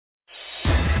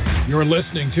You're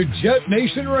listening to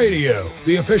JetNation Radio,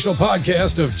 the official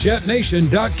podcast of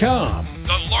JetNation.com,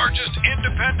 the largest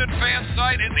independent fan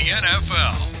site in the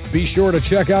NFL. Be sure to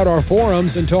check out our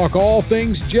forums and talk all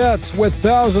things Jets with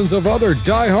thousands of other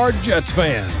diehard Jets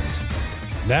fans.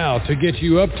 Now, to get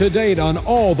you up to date on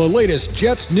all the latest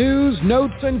Jets news,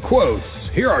 notes, and quotes,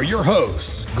 here are your hosts,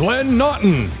 Glenn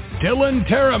Naughton, Dylan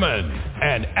Terriman,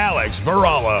 and Alex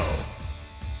Varallo.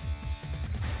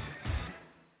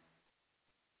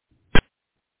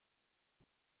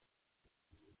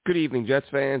 Good evening, Jets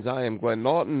fans. I am Glenn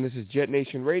Naughton. This is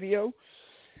JetNation Radio.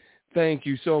 Thank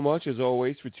you so much, as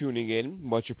always, for tuning in.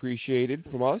 Much appreciated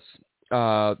from us.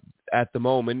 At the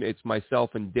moment, it's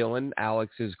myself and Dylan.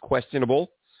 Alex is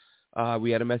questionable. We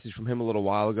had a message from him a little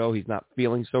while ago. He's not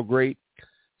feeling so great,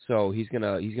 so he's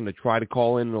gonna try to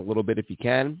call in a little bit if he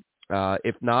can.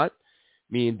 If not,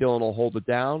 me and Dylan will hold it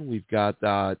down. We've got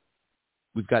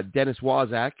Dennis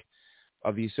Waszak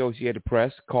of the Associated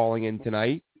Press calling in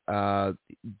tonight.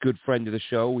 Good friend of the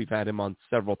show. We've had him on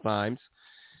several times.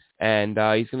 And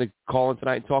he's going to call in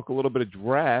tonight and talk a little bit of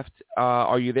draft.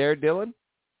 Are you there, Dylan?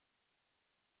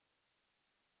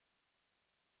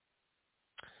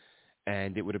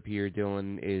 And it would appear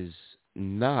Dylan is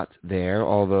not there,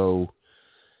 although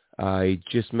he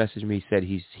just messaged me, said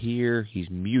he's here, he's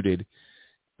muted,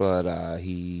 but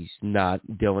he's not.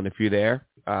 Dylan, if you're there,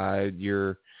 I've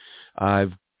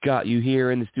got you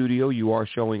here in the studio. You are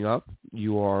showing up.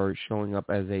 You are showing up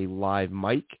as a live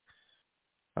mic.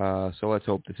 So let's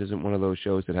hope this isn't one of those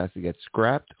shows that has to get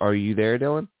scrapped. Are you there,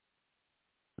 Dylan?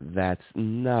 That's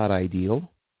not ideal.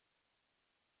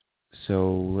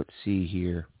 So let's see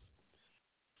here.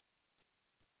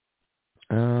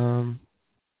 Dylan,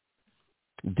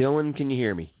 can you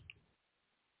hear me?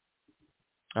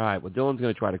 All right. Well, Dylan's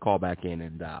going to try to call back in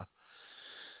and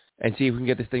see if we can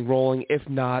get this thing rolling. If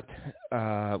not,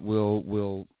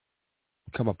 we'll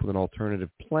come up with an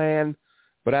alternative plan.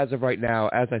 But as of right now,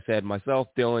 as I said, myself,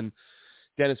 Dylan,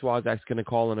 Dennis Waszak's going to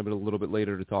call in a little bit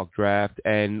later to talk draft.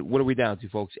 And what are we down to,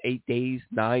 folks? 8 days,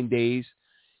 9 days,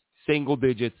 single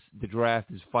digits. The draft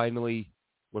is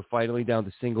we're finally down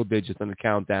to single digits on the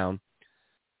countdown.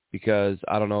 Because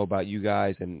I don't know about you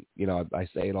guys, and I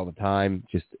say it all the time.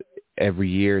 Just every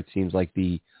year, it seems like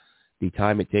the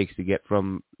time it takes to get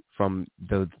from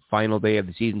the final day of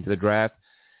the season to the draft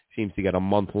seems to get a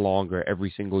month longer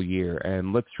every single year.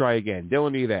 And let's try again.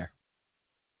 Dylan, are you there?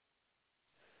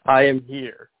 I am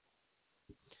here.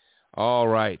 All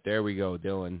right. There we go,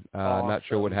 Dylan. Awesome. Not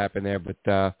sure what happened there, but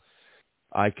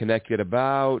I connected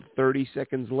about 30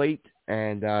 seconds late,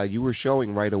 and you were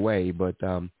showing right away, but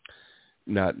weren't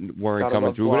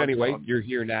coming through. But anyway, you're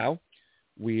here now.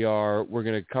 We're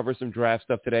going to cover some draft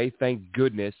stuff today. Thank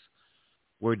goodness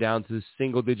we're down to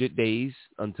single-digit days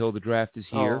until the draft is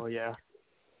here. Oh, yeah.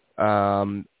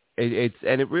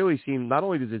 It really seems, not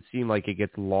only does it seem like it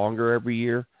gets longer every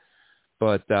year,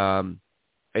 but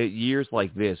years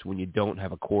like this when you don't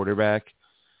have a quarterback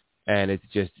and it's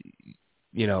just,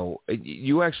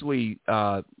 you actually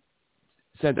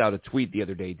sent out a tweet the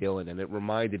other day, Dylan, and it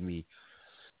reminded me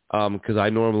because I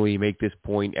normally make this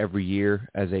point every year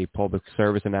as a public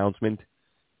service announcement,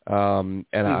 and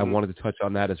I wanted to touch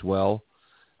on that as well.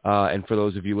 And for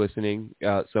those of you listening,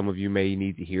 some of you may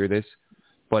need to hear this,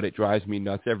 but it drives me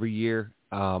nuts every year.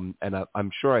 And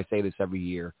I'm sure I say this every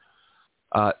year.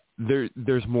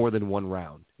 There's more than one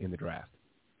round in the draft.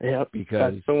 Yep,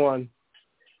 because that's the one.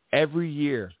 Every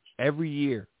year,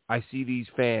 I see these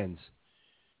fans.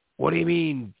 What do you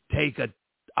mean take a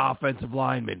offensive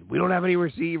lineman? We don't have any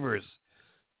receivers.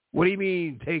 What do you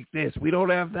mean take this? We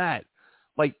don't have that.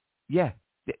 Like, yeah,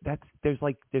 there's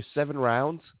 7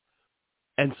 rounds.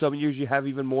 And some years you have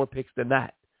even more picks than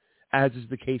that, as is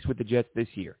the case with the Jets this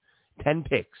year. 10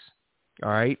 picks,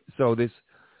 all right? So this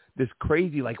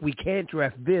crazy, we can't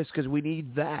draft this because we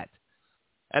need that.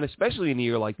 And especially in a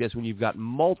year like this when you've got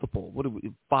multiple,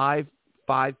 five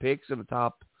picks in the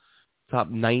top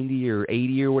 90 or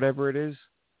 80 or whatever it is.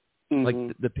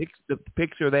 Mm-hmm. The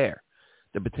picks are there.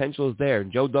 The potential is there.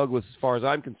 And Joe Douglas, as far as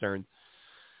I'm concerned,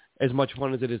 as much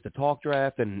fun as it is to talk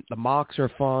draft, and the mocks are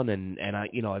fun, and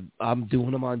I'm doing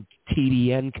them on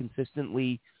TDN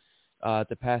consistently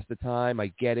to pass the time. I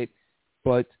get it,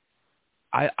 but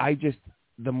I don't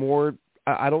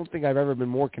think I've ever been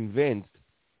more convinced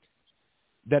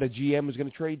that a GM is going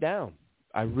to trade down.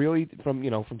 I really from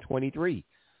 23.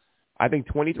 I think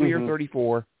 23 or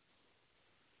 34.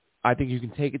 I think you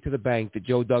can take it to the bank that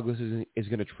Joe Douglas is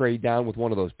going to trade down with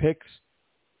one of those picks.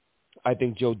 I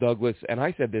think Joe Douglas, and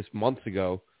I said this months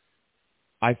ago,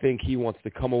 I think he wants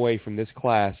to come away from this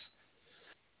class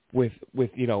with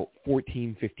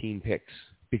 14, 15 picks.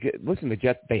 because listen, the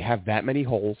Jets, they have that many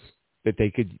holes that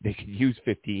they could use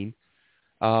 15.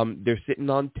 They're sitting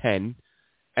on 10,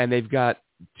 and they've got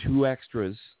 2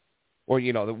 extras, or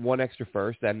the 1 extra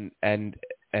first and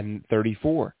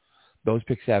 34. Those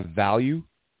picks have value,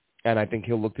 and I think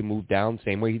he'll look to move down,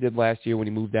 same way he did last year when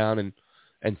he moved down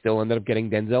and still ended up getting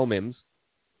Denzel Mims.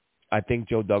 I think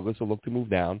Joe Douglas will look to move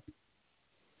down.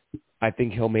 I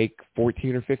think he'll make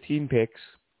 14 or 15 picks,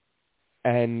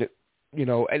 and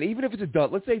and even if it's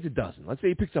let's say it's a dozen. Let's say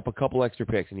he picks up a couple extra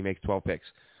picks and he makes 12 picks.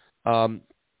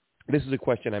 This is a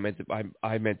question I meant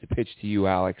to pitch to you,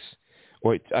 Alex,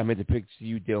 or I meant to pitch to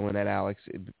you, Dylan, and Alex,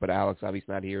 but Alex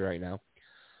obviously not here right now.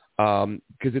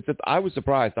 Because I was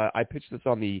surprised. I pitched this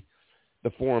on the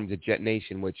forums at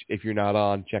JetNation, which if you're not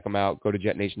on, check them out. Go to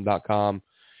JetNation.com,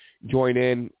 join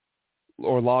in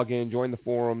or log in, join the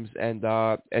forums, and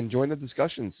join the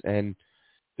discussions. And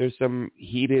there's some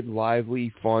heated,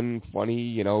 lively, fun,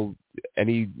 funny,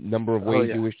 any number of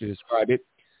ways you wish to describe it,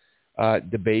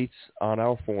 debates on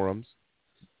our forums.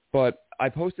 But I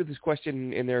posted this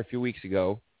question in there a few weeks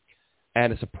ago,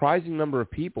 and a surprising number of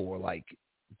people were like,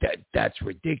 that's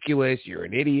ridiculous. You're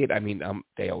an idiot. I mean,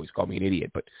 they always call me an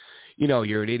idiot, but,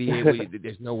 you're an idiot.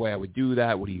 There's no way I would do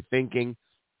that. What are you thinking?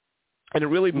 And it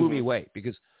really blew me away,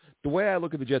 because the way I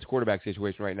look at the Jets quarterback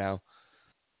situation right now,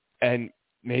 and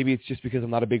maybe it's just because I'm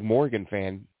not a big Morgan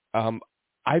fan,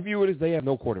 I view it as they have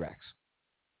no quarterbacks.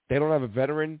 They don't have a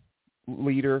veteran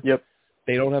leader. Yep.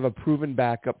 They don't have a proven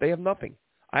backup. They have nothing.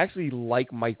 I actually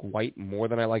like Mike White more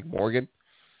than I like Morgan.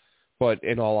 But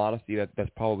in all honesty, that's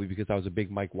probably because I was a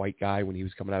big Mike White guy when he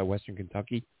was coming out of Western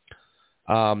Kentucky.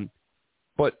 But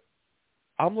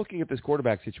I'm looking at this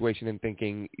quarterback situation and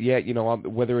thinking,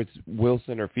 whether it's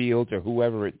Wilson or Fields or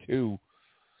whoever at 2,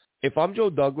 if I'm Joe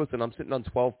Douglas and I'm sitting on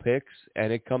 12 picks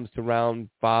and it comes to round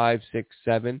 5, 6,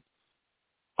 7,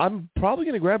 I'm probably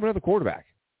going to grab another quarterback.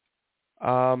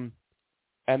 And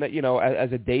that,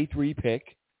 as a day 3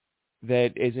 pick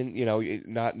that isn't,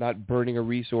 not burning a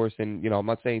resource. And, I'm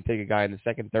not saying take a guy in the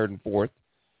 2nd, 3rd, and 4th,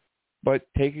 but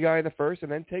take a guy in the 1st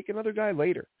and then take another guy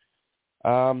later.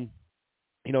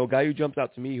 A guy who jumps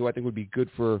out to me who I think would be good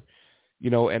for,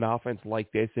 an offense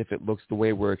like this if it looks the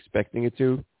way we're expecting it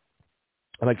to.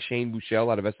 I like Shane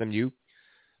Buechele out of SMU.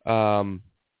 And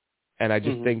I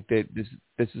just think that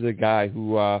this is a guy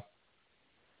who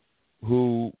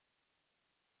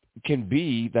can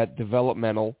be that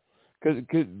developmental,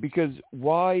 because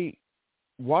why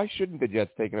shouldn't the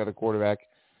Jets take another quarterback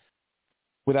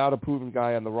without a proven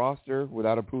guy on the roster,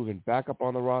 without a proven backup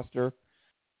on the roster?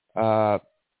 As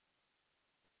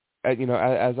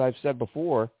I've said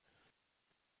before,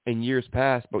 in years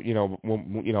past, but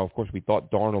of course we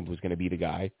thought Darnold was going to be the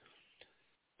guy.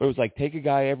 But it was like, take a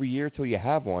guy every year till you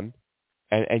have one,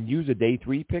 and use a day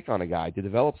 3 pick on a guy to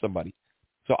develop somebody.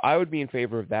 So I would be in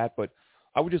favor of that, but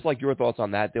I would just like your thoughts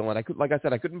on that, Dylan.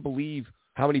 I couldn't believe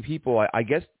how many people. I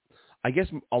guess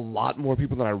a lot more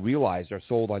people than I realized are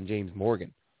sold on James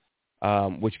Morgan,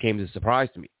 which came as a surprise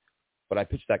to me. But I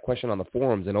pitched that question on the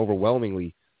forums, and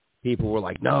overwhelmingly, people were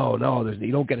like, "No,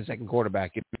 you don't get a second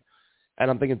quarterback." And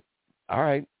I'm thinking, all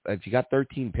right, if you got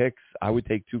 13 picks, I would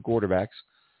take 2 quarterbacks,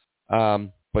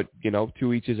 but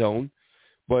 2 each his own.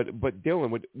 But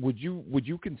Dylan, would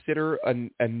you consider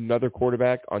another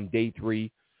quarterback on day 3?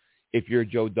 If you're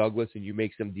Joe Douglas and you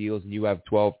make some deals and you have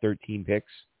 12, 13 picks?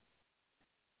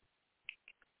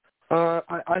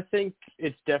 I think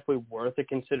it's definitely worth a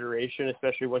consideration,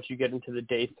 especially once you get into the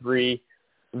day 3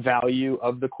 value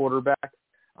of the quarterback.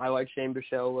 I like Shane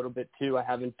Buechele a little bit too. I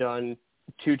haven't done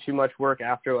too much work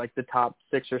after like the top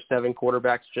 6 or 7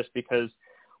 quarterbacks, just because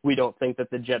we don't think that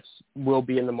the Jets will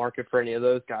be in the market for any of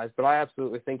those guys. But I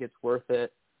absolutely think it's worth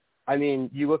it. I mean,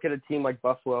 you look at a team like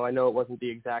Buffalo, I know it wasn't the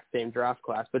exact same draft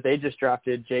class, but they just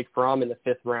drafted Jake Fromm in the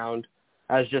 5th round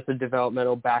as just a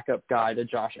developmental backup guy to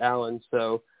Josh Allen.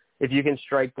 So if you can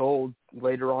strike gold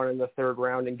later on in the 3rd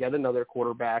round and get another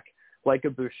quarterback like a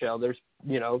Buechele, there's,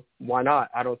 why not?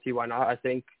 I don't see why not. I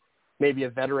think maybe a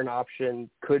veteran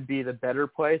option could be the better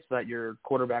play so that your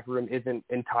quarterback room isn't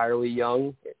entirely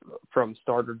young from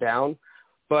starter down.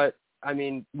 But I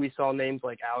mean, we saw names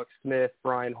like Alex Smith,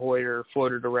 Brian Hoyer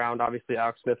floated around. Obviously,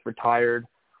 Alex Smith retired.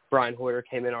 Brian Hoyer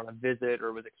came in on a visit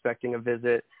or was expecting a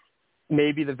visit.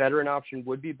 Maybe the veteran option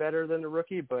would be better than the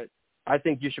rookie, but I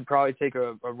think you should probably take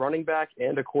a running back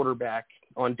and a quarterback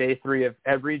on day 3 of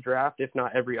every draft, if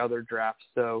not every other draft.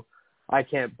 So I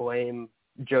can't blame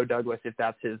Joe Douglas if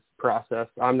that's his process.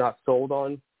 I'm not sold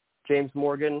on James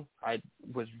Morgan. I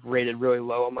was rated really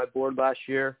low on my board last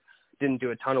year. Didn't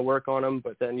do a ton of work on him,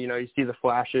 but then, you see the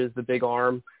flashes, the big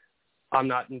arm. I'm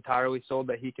not entirely sold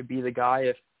that he could be the guy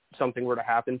if something were to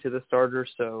happen to the starter.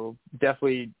 So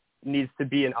definitely needs to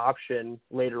be an option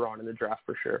later on in the draft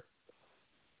for sure.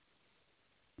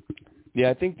 Yeah,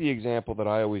 I think the example that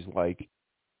I always like,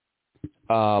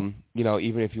 even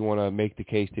if you want to make the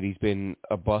case that he's been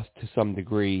a bust to some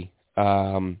degree,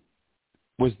 was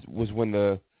when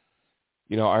I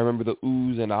remember the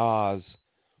oohs and ahs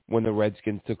when the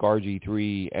Redskins took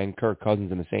RG3 and Kirk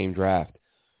Cousins in the same draft.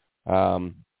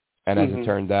 And as it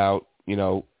turned out,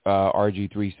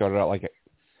 RG3 started out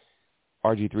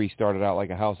like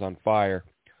a house on fire.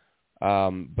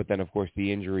 But then, of course,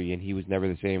 the injury, and he was never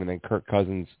the same. And then Kirk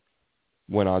Cousins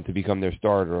went on to become their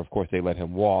starter. Of course, they let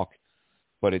him walk,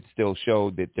 but it still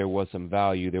showed that there was some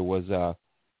value.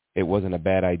 It wasn't a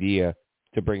bad idea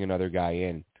to bring another guy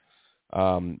in,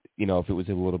 if it was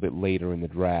a little bit later in the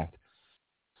draft.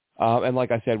 And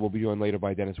like I said, we'll be joined later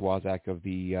by Dennis Waszak of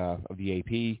the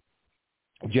AP,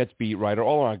 Jets beat writer,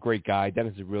 all around great guy.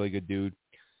 Dennis is a really good dude.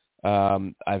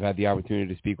 I've had the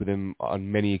opportunity to speak with him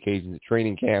on many occasions at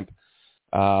training camp,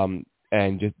 and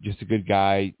just a good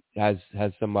guy.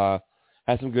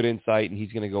 Has some good insight, and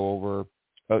he's going to go over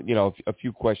a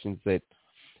few questions that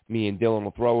me and Dylan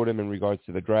will throw at him in regards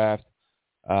to the draft.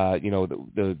 What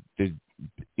do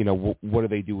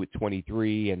they do with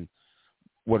 23, and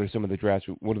what are some of the drafts?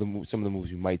 What are some of the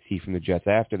moves we might see from the Jets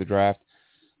after the draft?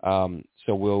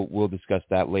 So we'll discuss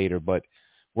that later. But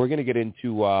we're going to get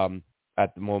into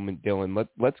at the moment, Dylan.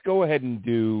 Let's go ahead and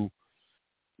do,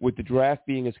 with the draft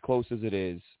being as close as it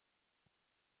is,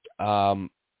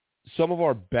 some of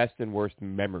our best and worst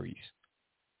memories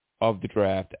of the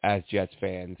draft as Jets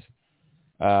fans.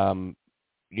 We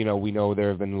know there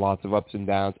have been lots of ups and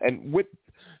downs, and with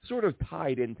sort of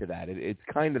tied into that, it's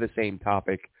kind of the same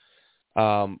topic,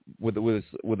 with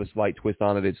a slight twist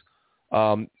on it. Is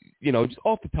just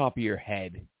off the top of your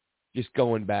head, just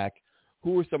going back,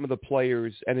 who are some of the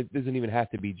players, and it doesn't even have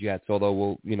to be Jets,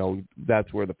 although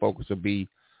that's where the focus will be,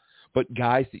 but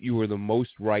guys that you were the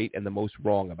most right and the most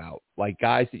wrong about, like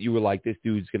guys that you were like, this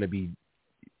dude's going to be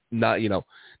not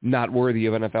worthy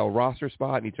of an NFL roster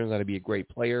spot, and he turns out to be a great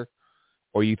player,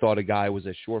 or you thought a guy was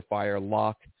a surefire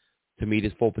lock to meet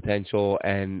his full potential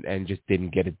and just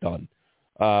didn't get it done.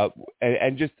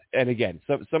 And again,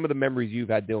 some of the memories you've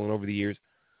had, Dylan, over the years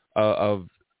of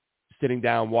sitting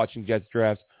down watching Jets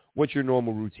drafts. What's your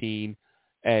normal routine,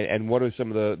 and what are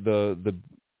some of the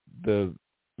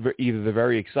either the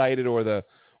very excited or the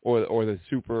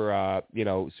super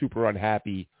super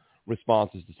unhappy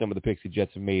responses to some of the picks the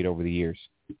Jets have made over the years?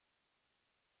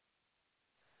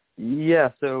 Yeah,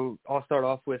 so I'll start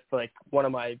off with like one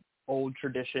of my old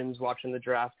traditions watching the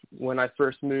draft. When I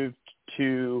first moved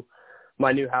to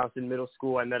my new house in middle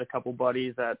school, I met a couple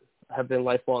buddies that have been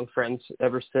lifelong friends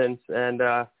ever since, and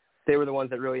they were the ones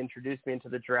that really introduced me into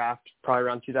the draft, probably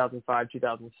around 2005,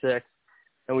 2006.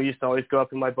 And we used to always go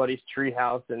up in my buddy's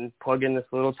treehouse and plug in this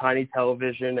little tiny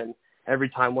television, and every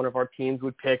time one of our teams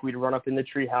would pick, we'd run up in the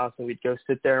treehouse and we'd go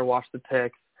sit there and watch the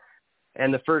picks.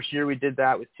 And the first year we did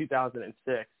that was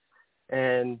 2006.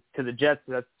 And to the Jets,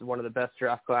 that's one of the best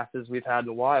draft classes we've had in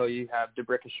a while. You have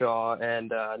DeBrickashaw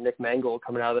and Nick Mangold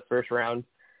coming out of the first round.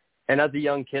 And as a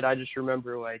young kid, I just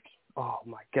remember like, oh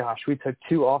my gosh, we took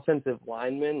 2 offensive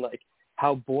linemen. Like,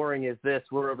 how boring is this?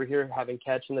 We're over here having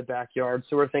catch in the backyard.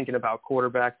 So we're thinking about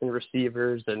quarterbacks and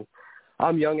receivers. And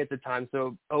I'm young at the time,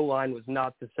 so O-line was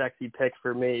not the sexy pick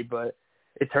for me, but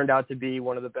it turned out to be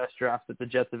one of the best drafts that the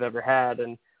Jets have ever had.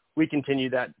 And we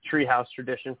continued that treehouse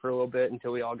tradition for a little bit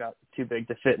until we all got too big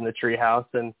to fit in the treehouse.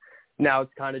 And now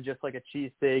it's kind of just like a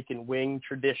cheesesteak and wing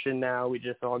tradition now. We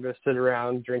just all go sit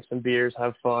around, drink some beers,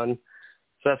 have fun.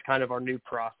 So that's kind of our new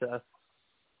process.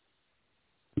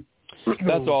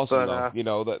 That's awesome, though.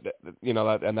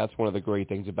 And that's one of the great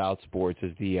things about sports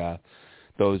is the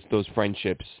those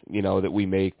friendships, that we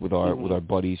make with our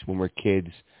buddies when we're kids,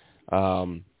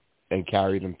 and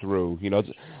carry them through. It's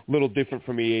a little different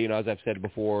for me, as I've said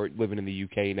before, living in the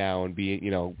UK now and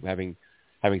being, having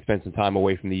spent some time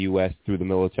away from the US through the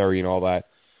military and all that.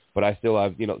 But I still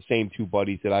have, same 2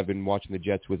 buddies that I've been watching the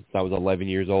Jets with since I was 11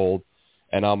 years old,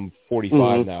 and I'm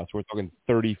 45 now, so we're talking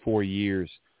 34 years.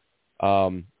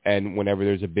 And whenever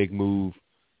there's a big move,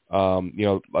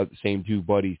 the same 2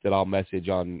 buddies that I'll message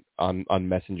on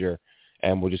Messenger,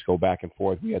 and we'll just go back and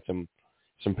forth. We had some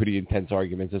pretty intense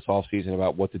arguments this offseason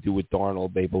about what to do with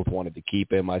Darnold. They both wanted to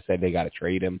keep him. I said they got to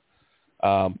trade him.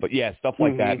 But yeah, stuff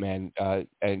like that, man,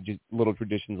 and just little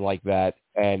traditions like that.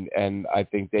 And I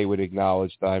think they would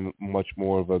acknowledge that I'm much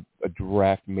more of a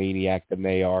draft maniac than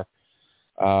they are.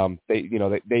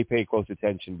 They pay close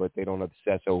attention, but they don't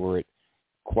obsess over it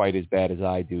quite as bad as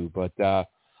I do. But I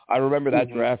remember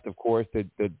that draft, of course, the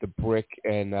Brick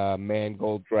and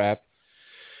Mangold draft.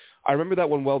 I remember that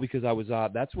one well because I was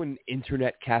that's when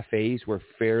internet cafes were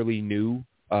fairly new,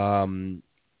 and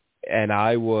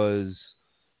I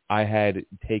had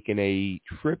taken a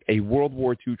World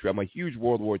War II trip. I'm a huge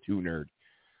World War II nerd,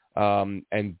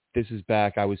 and this is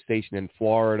back. I was stationed in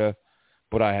Florida,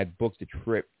 but I had booked a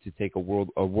trip to take a World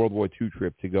War II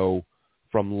trip to go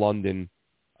from London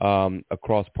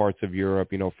across parts of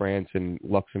Europe, France and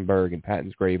Luxembourg and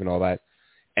Patton's Grave and all that,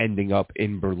 ending up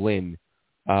in Berlin.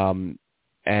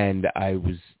 And I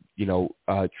was,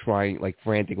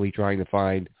 frantically trying to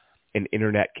find an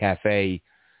internet cafe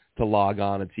to log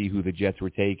on and see who the Jets were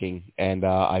taking. And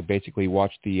I basically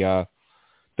watched the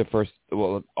first,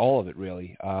 all of it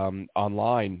really,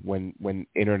 online when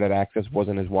internet access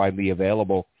wasn't as widely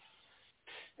available.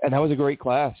 And that was a great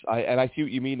class. I see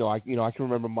what you mean, though. I can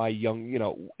remember my young,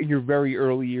 in your very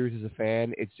early years as a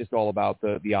fan, it's just all about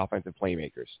the offensive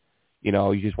playmakers.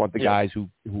 You just want the guys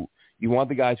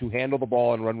who handle the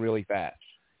ball and run really fast.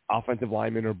 Offensive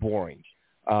linemen are boring.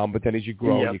 But then as you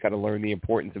grow and you kind of learn the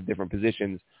importance of different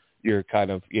positions, you're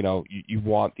kind of, you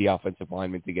want the offensive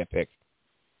lineman to get picked.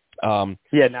 Now I'm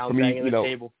banging the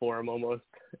table for him almost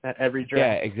at every draft.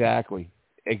 Yeah,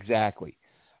 exactly.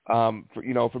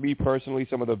 For me personally,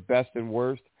 some of the best and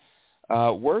worst.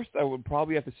 Worst, I would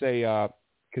probably have to say,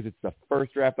 because it's the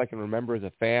first draft I can remember as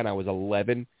a fan. I was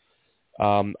 11.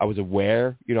 I was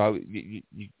aware, you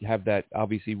have that,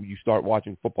 obviously, when you start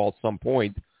watching football at some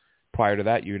point. Prior to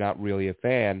that, you're not really a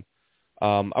fan.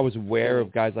 I was aware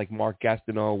of guys like Mark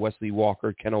Gastineau, Wesley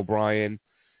Walker, Ken O'Brien,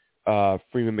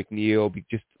 Freeman McNeil,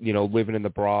 just, living in the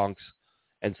Bronx.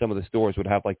 And some of the stores would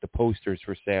have, the posters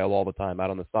for sale all the time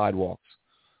out on the sidewalks.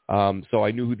 So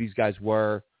I knew who these guys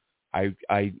were. I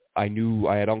knew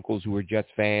I had uncles who were Jets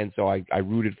fans, so I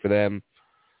rooted for them.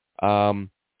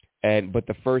 But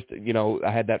the first,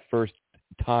 I had that first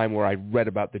time where I read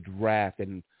about the draft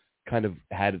and kind of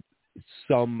had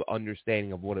some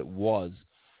understanding of what it was.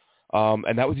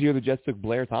 And that was the year the Jets took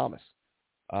Blair Thomas,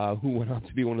 who went on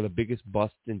to be one of the biggest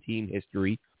busts in team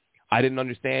history. I didn't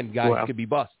understand guys could be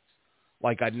busts.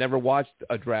 I'd never watched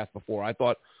a draft before. I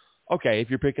thought, okay, if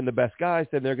you're picking the best guys,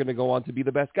 then they're going to go on to be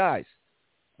the best guys.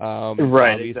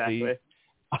 Right, exactly.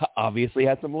 Obviously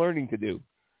had some learning to do.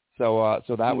 So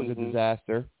that was a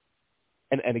disaster.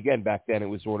 And again, back then it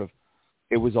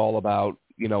was all about,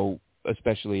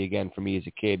 especially again for me as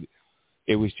a kid,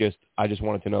 it was I just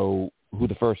wanted to know who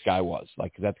the first guy was,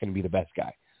 'cause that's going to be the best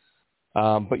guy.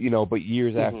 But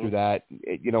years after that,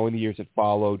 in the years that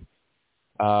followed,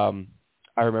 I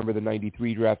remember the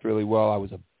 93 draft really well. I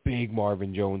was a big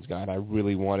Marvin Jones guy, and I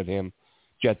really wanted him.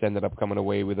 Jets ended up coming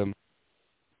away with him,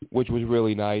 which was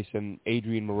really nice. And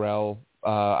Adrian Morrell,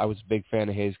 I was a big fan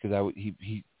of his because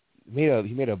he made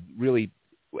a really,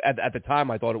 at the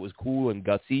time I thought it was cool and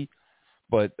gutsy,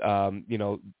 but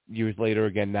years later,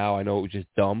 again now I know it was just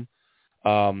dumb.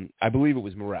 I believe it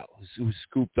was Morrell who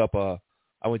scooped up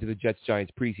I went to the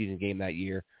Jets-Giants preseason game that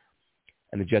year,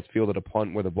 and the Jets fielded a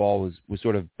punt where the ball was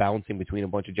sort of bouncing between a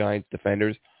bunch of Giants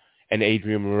defenders, and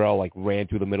Adrian Morrell ran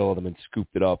through the middle of them and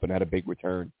scooped it up and had a big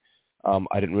return.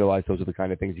 I didn't realize those are the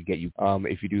kind of things you get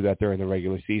if you do that during the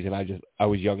regular season. I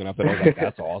was young enough that I was like,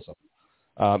 that's awesome.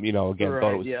 Thought it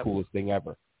was the coolest thing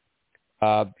ever.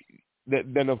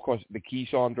 Then of course the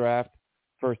Keyshawn draft,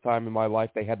 first time in my life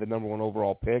they had the number 1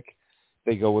 overall pick.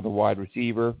 They go with a wide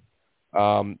receiver.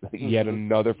 Yet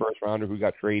another first rounder who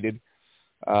got traded.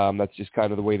 That's just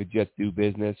kind of the way the Jets do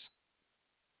business.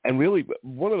 And really,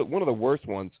 one of the worst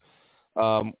ones,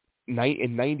 in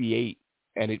 '98,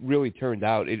 and it really turned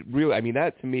out.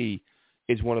 That to me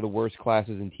is one of the worst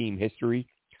classes in team history.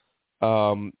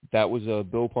 That was a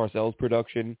Bill Parcells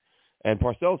production, and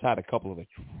Parcells had a couple of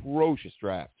atrocious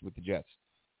drafts with the Jets,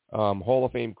 Hall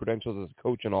of Fame credentials as a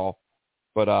coach and all.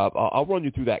 But I'll run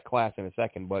you through that class in a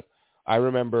second. But I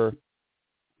remember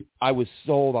I was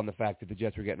sold on the fact that the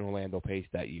Jets were getting Orlando Pace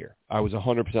that year. I was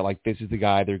 100% like, this is the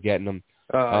guy, they're getting him.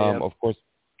 Of course,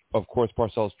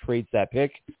 Parcells trades that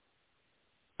pick,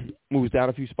 moves down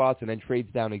a few spots, and then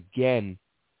trades down again,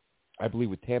 I believe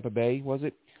with Tampa Bay, was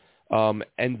it?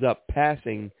 Ends up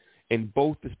passing in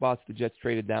both the spots the Jets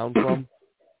traded down from.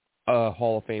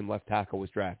 Hall of Fame left tackle was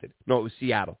drafted. No, it was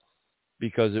Seattle,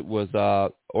 because it was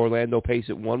Orlando Pace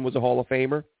at 1 was a Hall of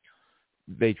Famer.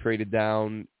 They traded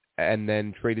down and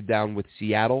then traded down with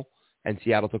Seattle, and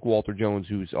Seattle took Walter Jones,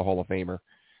 who's a Hall of Famer.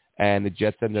 And the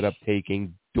Jets ended up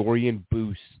taking Dorian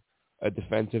Boose, a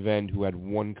defensive end who had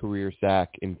 1 career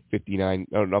sack in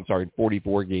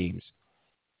 44 games.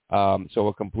 So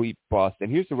a complete bust.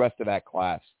 And here's the rest of that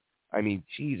class. I mean,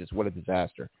 Jesus, what a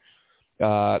disaster.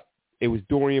 It was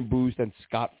Dorian Boose and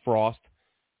Scott Frost,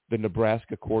 the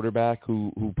Nebraska quarterback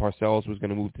who Parcells was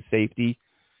going to move to safety.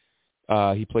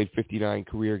 He played 59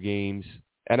 career games.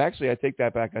 And actually, I take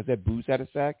that back. I said Booz had a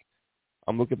sack.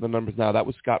 I'm looking at the numbers now. That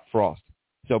was Scott Frost.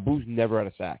 So Booz never had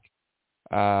a sack,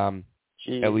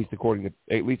 at least according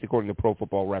to Pro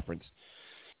Football Reference.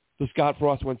 So Scott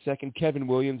Frost went second. Kevin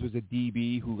Williams was a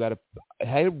DB who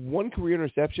had one career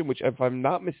interception, which, if I'm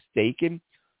not mistaken,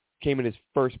 came in his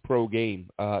first pro game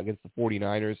against the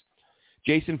 49ers.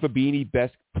 Jason Fabini,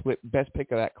 best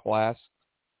pick of that class,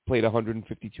 played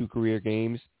 152 career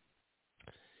games.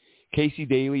 Casey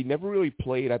Daly never really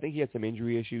played. I think he had some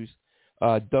injury issues.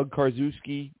 Doug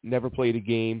Karczewski never played a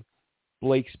game.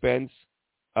 Blake Spence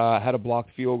had a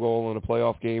blocked field goal in a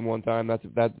playoff game one time.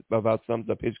 That about sums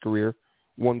up his career.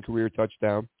 One career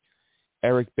touchdown.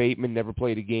 Eric Bateman never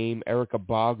played a game. Eric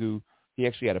Abagu, he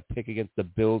actually had a pick against the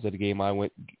Bills at a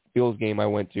Bills game I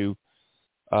went to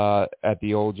at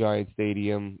the old Giant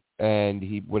Stadium. And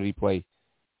what did he play?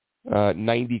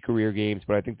 90 career games,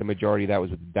 but I think the majority of that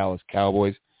was with the Dallas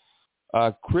Cowboys.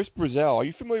 Chris Brazell. Are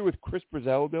you familiar with Chris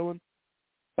Brazell, Dylan?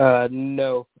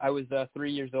 No. I was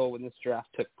 3 years old when this draft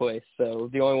took place, so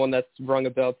the only one that's rung a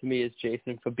bell to me is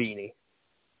Jason Fabini.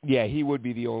 Yeah, he would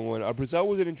be the only one. Brazell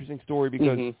was an interesting story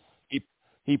because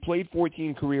he played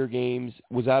 14 career games,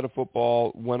 was out of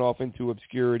football, went off into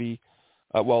obscurity,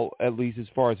 at least as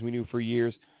far as we knew, for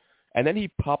years. And then he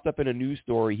popped up in a news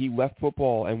story. He left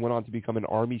football and went on to become an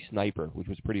Army sniper, which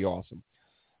was pretty awesome.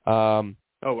 Oh,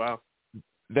 wow.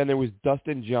 Then there was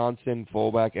Dustin Johnson,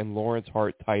 fullback, and Lawrence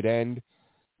Hart, tight end.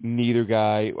 Neither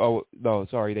guy. Oh, no,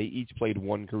 sorry. They each played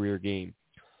one career game.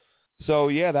 So,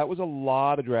 yeah, that was a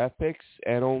lot of draft picks,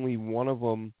 and only one of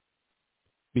them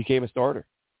became a starter.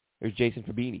 It was Jason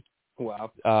Fabini.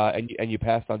 Wow. And you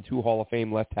passed on 2 Hall of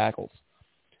Fame left tackles.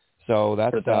 So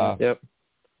that's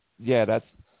yeah,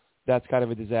 that's kind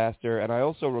of a disaster. And I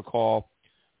also recall,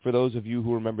 for those of you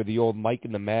who remember the old Mike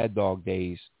and the Mad Dog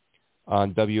days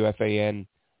on WFAN,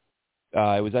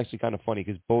 it was actually kind of funny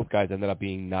because both guys ended up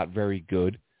being not very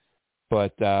good.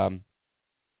 But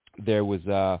there was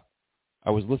I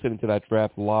was listening to that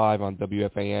draft live on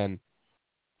WFAN,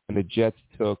 and the Jets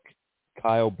took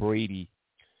Kyle Brady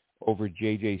over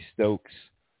J.J. Stokes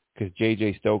because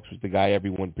J.J. Stokes was the guy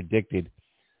everyone predicted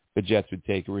the Jets would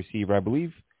take, a receiver. I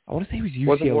want to say it was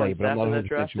UCLA, but I'm not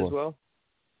 100% sure. As well?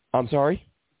 I'm sorry?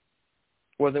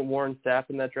 Wasn't Warren Sapp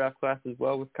in that draft class as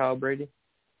well with Kyle Brady?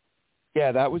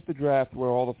 Yeah, that was the draft where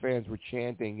all the fans were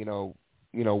chanting,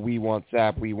 we want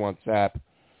Sapp, we want Sapp.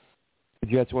 The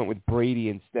Jets went with Brady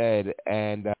instead,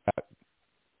 and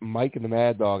Mike and the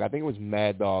Mad Dog, I think it was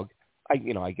Mad Dog. I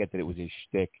get that it was his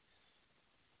shtick,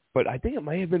 but I think it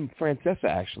might have been Francesa,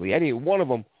 actually. One of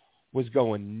them was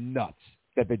going nuts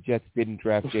that the Jets didn't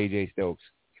draft J.J. Stokes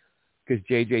because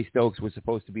J.J. Stokes was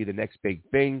supposed to be the next big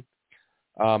thing.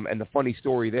 And the funny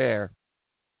story there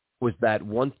was that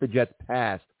once the Jets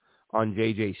passed on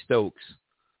J.J. Stokes,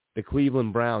 the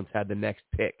Cleveland Browns had the next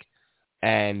pick,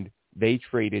 and they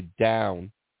traded down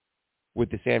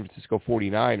with the San Francisco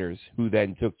 49ers, who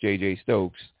then took J.J.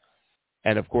 Stokes.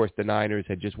 And, of course, the Niners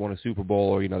had just won a Super Bowl,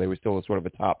 or, they were still sort of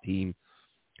a top team.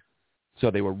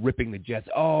 So they were ripping the Jets.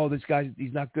 Oh, this guy,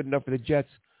 he's not good enough for the Jets.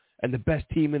 And the best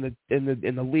team in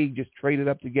the league just traded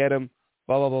up to get him,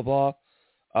 blah, blah, blah,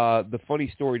 blah. The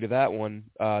funny story to that one,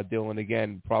 Dylan,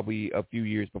 again, probably a few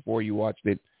years before you watched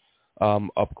it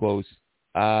up close,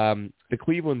 the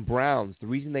Cleveland Browns, the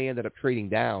reason they ended up trading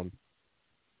down,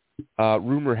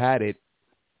 rumor had it,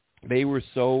 they were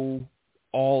so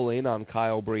all in on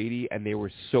Kyle Brady and they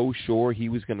were so sure he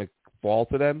was going to fall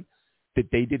to them that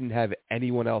they didn't have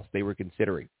anyone else they were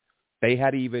considering. They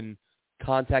had even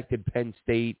contacted Penn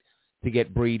State to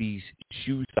get Brady's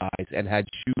shoe size and had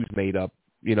shoes made up,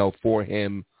 for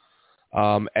him.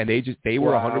 And they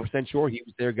were 100% sure he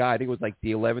was their guy. I think it was like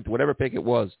the 11th, whatever pick it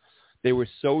was. They were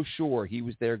so sure he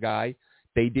was their guy,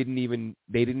 they didn't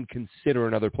consider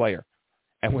another player.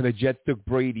 And when the Jets took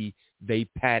Brady, they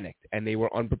panicked and they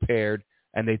were unprepared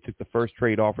and they took the first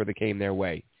trade offer that came their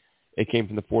way. It came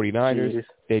from the 49ers. Jeez.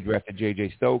 They drafted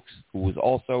J.J. Stokes, who was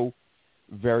also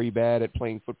very bad at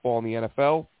playing football in the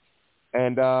NFL.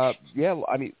 And,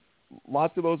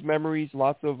 lots of those memories,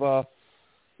 lots of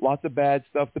bad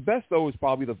stuff. The best, though, was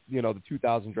probably the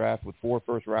 2000 draft with 4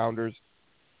 first-rounders.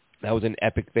 That was an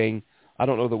epic thing. I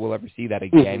don't know that we'll ever see that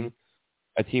again,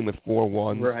 a team with 4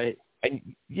 ones. Right.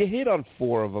 And you hit on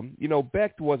 4 of them.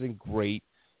 Becht wasn't great.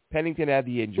 Pennington had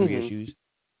the injury issues.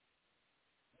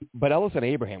 But Ellis and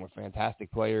Abraham were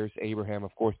fantastic players. Abraham,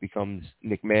 of course, becomes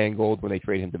Nick Mangold when they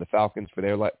trade him to the Falcons for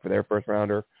their first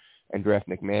rounder and draft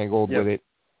Nick Mangold with it.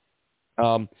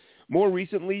 More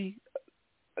recently,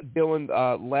 Dylan,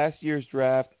 last year's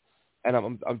draft, and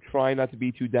I'm trying not to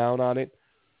be too down on it,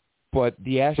 But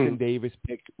the Ashton Davis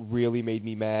pick really made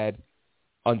me mad.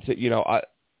 Until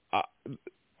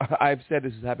I've said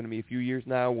this has happened to me a few years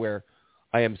now, where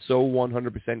I am so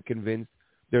 100% convinced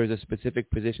there is a specific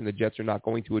position the Jets are not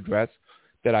going to address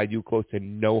that I do close to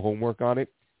no homework on it.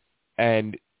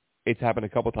 And it's happened a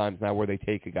couple times now where they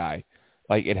take a guy.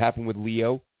 Like it happened with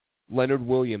Leo. Leonard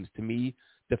Williams, to me,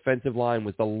 defensive line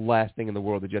was the last thing in the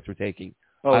world the Jets were taking.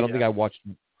 I don't think I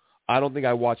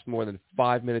watched more than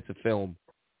 5 minutes of film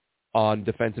on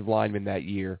defensive linemen that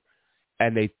year,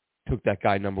 and they took that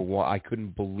guy number one. I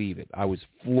couldn't believe it. I was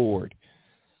floored.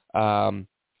 And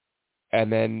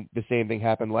then the same thing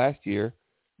happened last year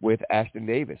with Ashton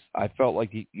Davis. I felt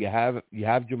like you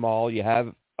have Jamal, you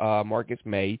have Marcus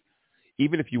May.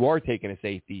 Even if you are taking a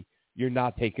safety, you're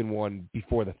not taking one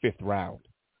before the 5th round.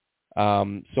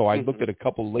 So I looked at a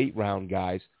couple late round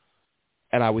guys,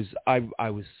 and I was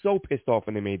so pissed off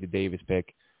when they made the Davis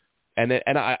pick, and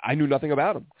I knew nothing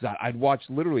about him because I'd watched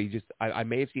literally just I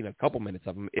may have seen a couple minutes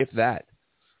of him, if that.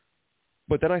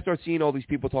 But then I start seeing all these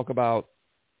people talk about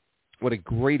what a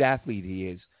great athlete he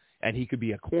is, and he could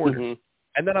be a corner.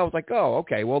 And then I was like, oh,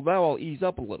 okay, well now I'll ease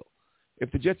up a little.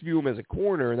 If the Jets view him as a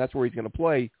corner and that's where he's going to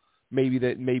play, maybe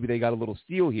they got a little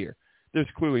steal here. There's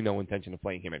clearly no intention of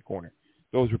playing him at corner.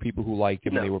 Those were people who liked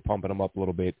him, and they were pumping him up a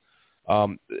little bit.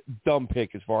 Dumb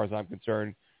pick as far as I'm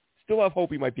concerned. Still have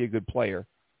hope he might be a good player.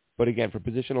 But again, for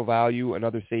positional value,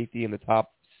 another safety in the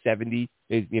top 70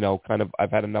 is, kind of,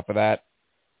 I've had enough of that.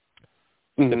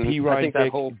 The P-Ryan I think that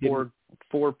whole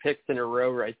four picks in a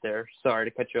row right there. Sorry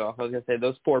to cut you off. I was going to say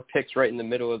those 4 picks right in the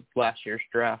middle of last year's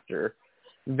draft are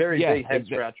very big head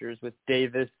scratchers with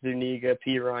Davis, Zuniga,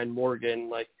 P-Ryan, Morgan,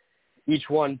 like, each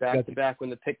one back-to-back when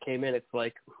the pick came in, it's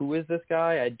like, who is this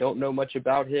guy? I don't know much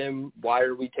about him. Why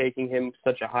are we taking him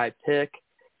such a high pick?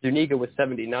 Zuniga was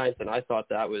 79th, and I thought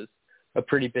that was a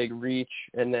pretty big reach.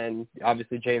 And then,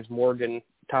 obviously, James Morgan,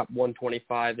 top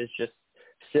 125, is just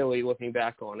silly looking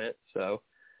back on it. So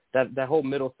that whole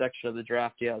middle section of the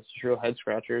draft, it's just real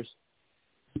head-scratchers.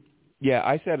 Yeah,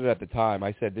 I said it at the time.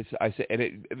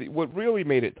 What really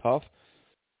made it tough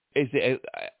is that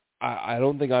I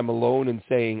don't think I'm alone in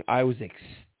saying I was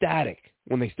ecstatic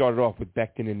when they started off with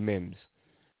Becton and Mims.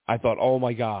 I thought, oh,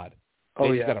 my God.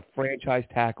 They just got a franchise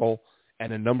tackle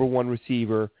and a number 1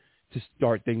 receiver to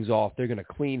start things off. They're going to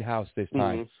clean house this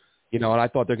time. And I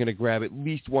thought they're going to grab at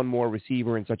least one more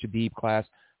receiver in such a deep class.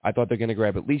 I thought they're going to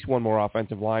grab at least one more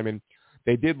offensive lineman.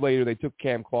 They did later. They took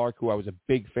Cam Clark, who I was a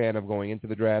big fan of going into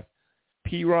the draft.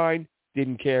 P-Ryan,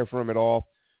 didn't care for him at all.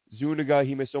 Zuniga,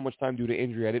 he missed so much time due to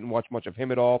injury. I didn't watch much of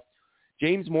him at all.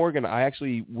 James Morgan, I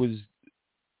actually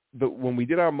when we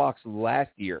did our mocks last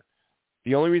year,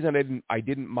 the only reason I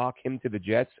didn't mock him to the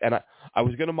Jets, and I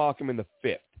was going to mock him in the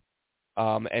 5th,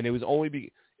 and it was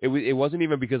only it wasn't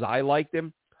even because I liked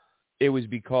him. It was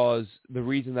because the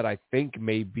reason that I think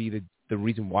may be the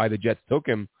reason why the Jets took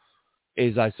him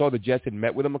is I saw the Jets had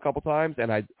met with him a couple times,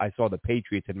 and I saw the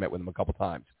Patriots had met with him a couple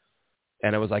times.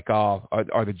 And I was like, oh,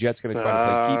 are the Jets going to try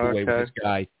to play keep away with this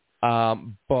guy?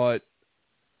 But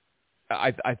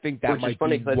I think that might be why. Which is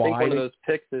funny because I think one of those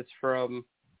picks is from,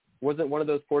 wasn't one of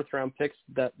those 4th-round picks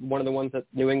that one of the ones that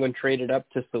New England traded up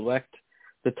to select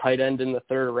the tight end in the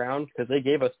 3rd round? Because they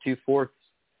gave us 2 fourths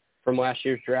from last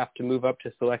year's draft to move up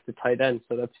to select the tight end.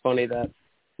 So that's funny that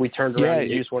we turned around and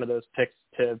used one of those picks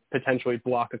to potentially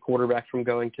block a quarterback from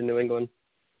going to New England.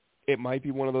 It might be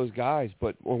one of those guys,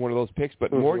 or one of those picks.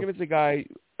 But Morgan is a guy,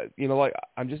 like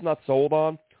I'm just not sold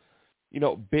on.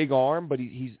 Big arm, but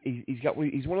he's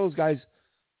one of those guys.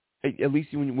 At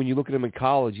least when you look at him in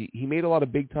college, he made a lot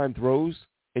of big time throws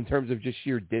in terms of just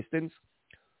sheer distance.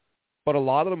 But a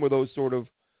lot of them were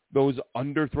those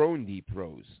underthrown deep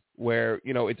throws where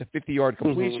it's a 50-yard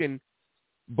completion,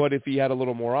 but if he had a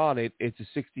little more on it, it's a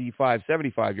 65,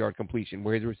 75-yard completion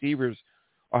where his receivers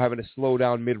are having to slow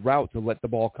down mid-route to let the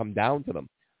ball come down to them.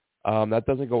 That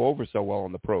doesn't go over so well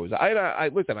on the pros.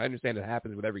 Listen, I understand it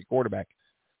happens with every quarterback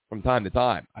from time to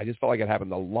time. I just felt like it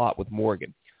happened a lot with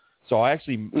Morgan. So I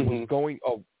actually was going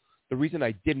 – the reason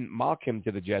I didn't mock him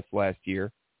to the Jets last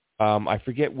year, I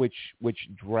forget which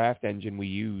draft engine we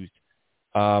used,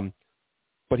 but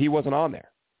he wasn't on there.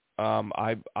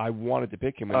 I wanted to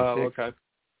pick him in the 6th.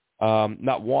 Okay.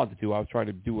 Not wanted to. I was trying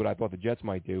to do what I thought the Jets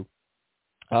might do.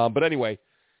 But anyway –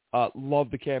 love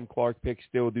the Cam Clark pick,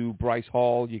 still do. Bryce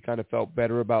Hall, you kind of felt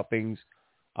better about things.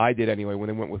 I did anyway when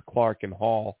they went with Clark and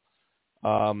Hall.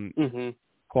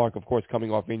 Clark, of course,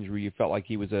 coming off injury, you felt like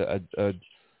he was a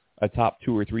top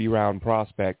 2 or 3 round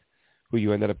prospect who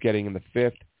you ended up getting in the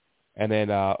 5th. And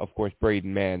then, of course,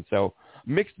 Braden Mann. So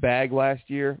mixed bag last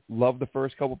year. Loved the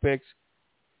first couple picks.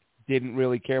 Didn't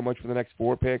really care much for the next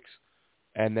 4 picks.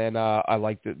 And then I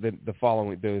liked the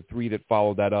following, the 3 that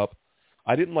followed that up.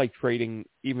 I didn't like trading,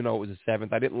 even though it was a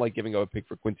 7th. I didn't like giving up a pick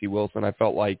for Quincy Wilson. I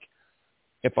felt like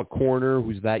if a corner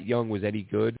who's that young was any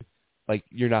good, like,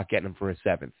 you're not getting him for a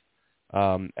 7th.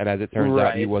 And as it turns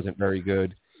out, he wasn't very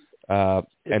good.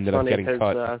 Ended up getting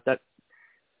cut.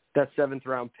 That 7th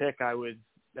round pick, I was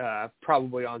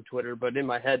probably on Twitter, but in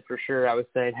my head for sure, I was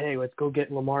saying, hey, let's go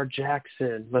get Lamar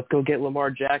Jackson. Let's go get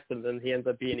Lamar Jackson. Then he ends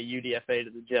up being a UDFA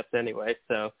to the Jets anyway.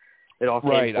 So it all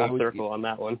came full circle on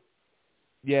that one.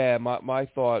 Yeah, my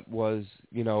thought was,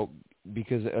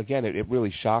 because, again, it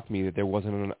really shocked me that there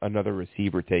wasn't another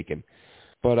receiver taken.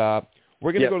 But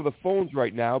we're going to go to the phones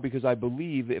right now because I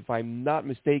believe, if I'm not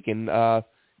mistaken,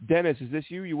 Dennis, is this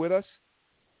you? You with us?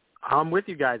 I'm with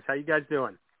you guys. How you guys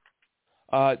doing?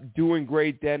 Doing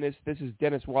great, Dennis. This is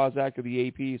Dennis Waszak of the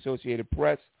AP Associated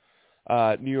Press,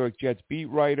 New York Jets beat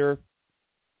writer,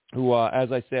 who,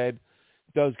 as I said,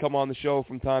 does come on the show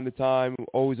from time to time.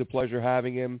 Always a pleasure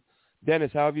having him.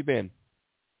 Dennis, how have you been?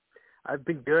 I've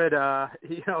been good.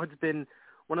 It's been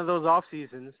one of those off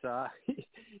seasons.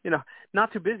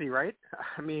 Not too busy, right?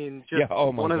 I mean, just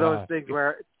one of those things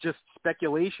where just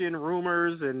speculation,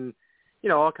 rumors, and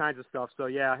all kinds of stuff. So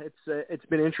yeah, it's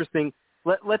been interesting.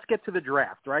 Let's get to the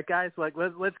draft, right, guys? Like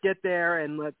let's get there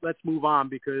and let's move on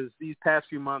because these past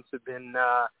few months have been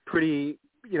pretty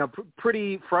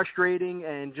frustrating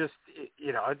and just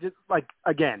like,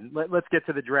 again, let's get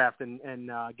to the draft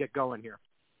and get going here.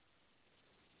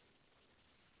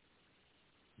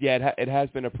 Yeah, it has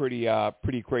been a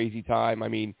pretty crazy time. I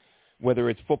mean,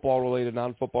 whether it's football related,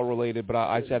 non-football related, but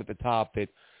I said at the top that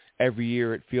every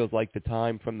year it feels like the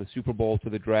time from the Super Bowl to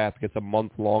the draft gets a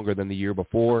month longer than the year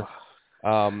before.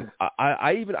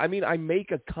 I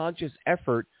make a conscious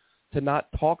effort to not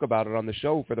talk about it on the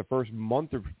show for the first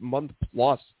month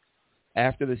plus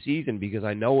after the season because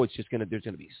I know there's going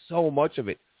to be so much of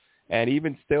it. And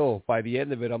even still, by the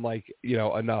end of it, I'm like,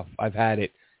 enough. I've had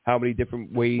it. How many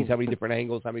different ways, how many different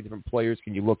angles, how many different players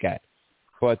can you look at?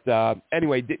 But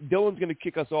anyway, Dylan's going to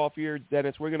kick us off here,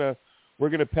 Dennis. We're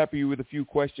gonna pepper you with a few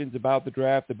questions about the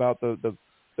draft, about the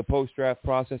post-draft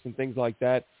process and things like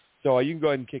that. So you can go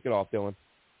ahead and kick it off, Dylan.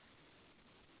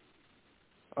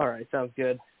 All right, sounds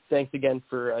good. Thanks again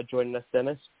for joining us,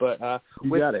 Dennis. But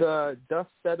with dust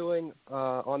settling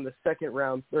on the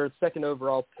second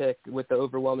overall pick, with the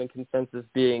overwhelming consensus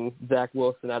being Zach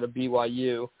Wilson out of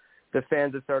BYU, the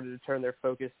fans have started to turn their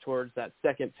focus towards that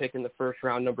second pick in the first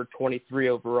round, number 23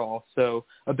 overall. So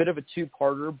a bit of a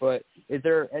two-parter, but is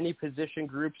there any position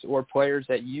groups or players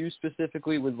that you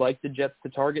specifically would like the Jets to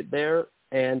target there?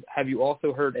 And have you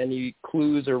also heard any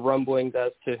clues or rumblings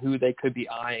as to who they could be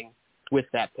eyeing with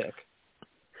that pick?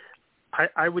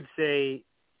 I would say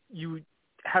you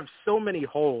have so many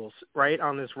holes, right,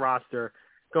 on this roster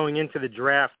going into the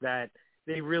draft that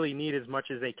they really need as much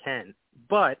as they can.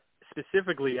 But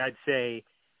specifically, I'd say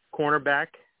cornerback,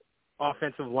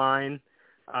 offensive line,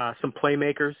 some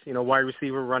playmakers, wide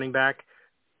receiver, running back,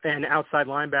 and outside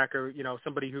linebacker,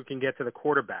 somebody who can get to the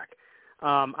quarterback.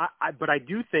 But I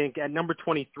do think at number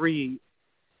 23,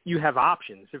 you have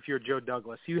options if you're Joe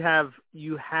Douglas. You have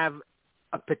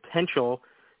a potential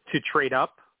to trade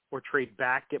up or trade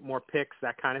back, get more picks,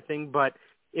 that kind of thing. But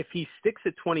if he sticks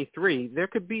at 23, there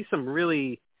could be some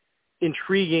really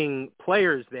intriguing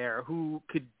players there who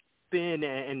could spin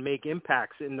and make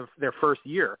impacts in their first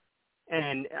year.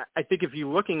 And I think if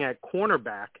you're looking at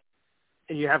cornerback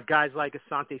and you have guys like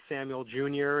Asante Samuel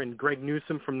Jr. and Greg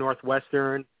Newsome from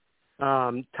Northwestern,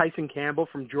 Tyson Campbell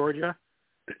from Georgia,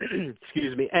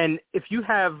 excuse me, and if you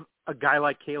have a guy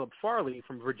like Caleb Farley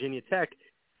from Virginia Tech,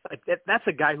 that's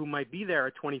a guy who might be there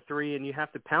at 23 and you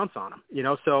have to pounce on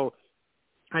him, So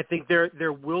I think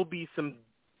there will be some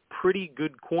pretty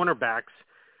good cornerbacks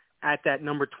at that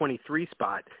number 23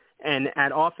 spot. And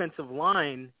at offensive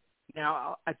line,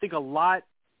 now I think a lot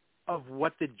of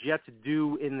what the Jets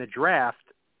do in the draft,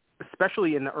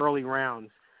 especially in the early rounds,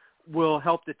 will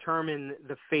help determine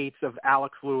the fates of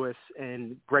Alex Lewis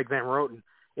and Greg Van Roten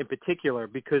in particular,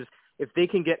 because if they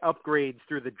can get upgrades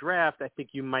through the draft, I think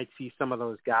you might see some of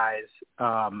those guys,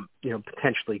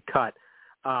 potentially cut.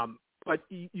 But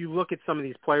you look at some of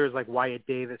these players like Wyatt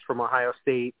Davis from Ohio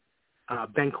State,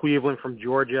 Ben Cleveland from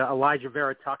Georgia, Elijah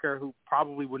Vera Tucker, who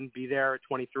probably wouldn't be there at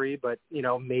 23, but,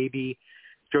 maybe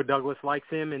Joe Douglas likes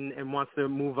him and wants to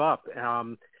move up.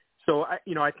 So,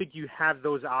 I think you have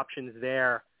those options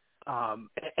there.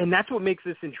 And that's what makes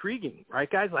this intriguing, right,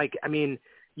 guys?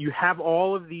 You have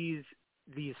all of these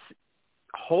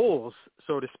holes,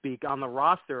 so to speak, on the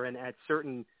roster and at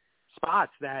certain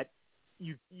spots that,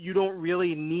 you don't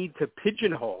really need to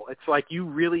pigeonhole. It's like you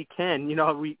really can. You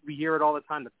know, we hear it all the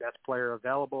time, the best player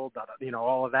available, you know,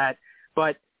 all of that.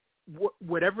 But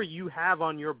whatever you have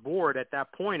on your board at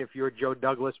that point, if you're Joe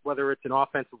Douglas, whether it's an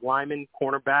offensive lineman,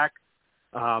 cornerback,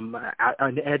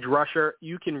 an edge rusher,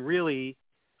 you can really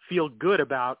feel good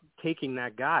about taking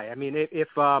that guy. I mean, if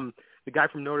the guy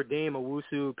from Notre Dame,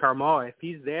 Owusu Karamoah, if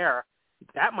he's there,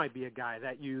 that might be a guy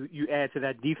that you add to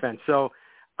that defense. So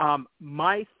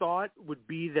my thought would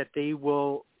be that they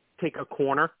will take a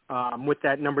corner with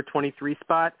that number 23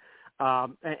 spot.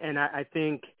 And I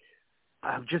think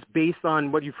just based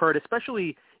on what you've heard,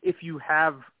 especially if you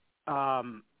have,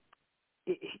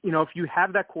 if you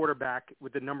have that quarterback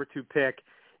with the number 2 pick,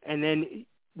 and then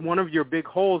one of your big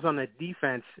holes on the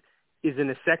defense is in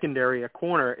the secondary, a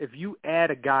corner. If you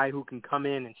add a guy who can come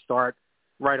in and start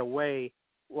right away,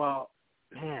 well,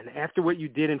 man, after what you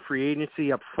did in free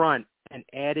agency up front and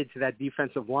added to that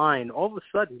defensive line, all of a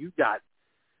sudden you've got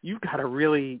a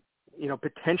really,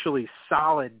 potentially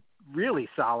solid, really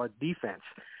solid defense.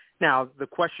 Now, the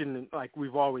question, like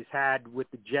we've always had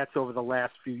with the Jets over the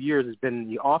last few years, has been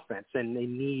the offense, and they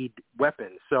need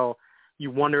weapons. So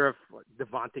you wonder if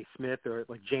Devontae Smith or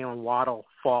like Jalen Waddle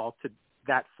fall to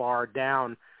that far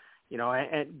down,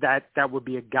 and that would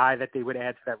be a guy that they would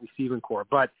add to that receiving core.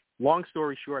 But long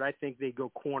story short, I think they go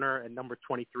corner at number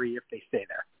 23 if they stay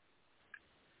there.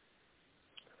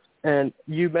 And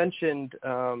you mentioned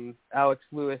Alex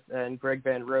Lewis and Greg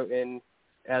Van Roten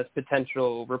as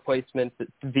potential replacements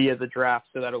via the draft,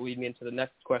 so that'll lead me into the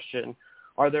next question.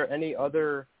 Are there any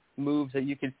other moves that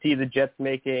you could see the Jets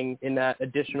making in that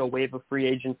additional wave of free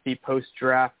agency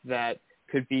post-draft that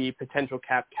could be potential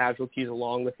cap casualties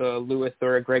along with a Lewis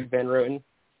or a Greg Van Roten?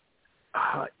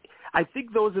 I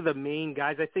think those are the main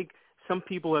guys. I think some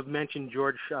people have mentioned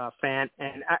George Fant,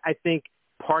 and I think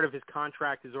part of his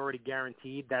contract is already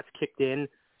guaranteed. That's kicked in.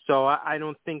 So I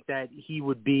don't think that he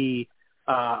would be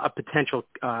a potential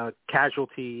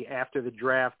casualty after the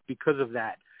draft because of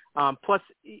that. Plus,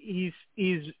 he's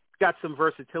got some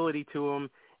versatility to him,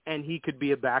 and he could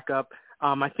be a backup.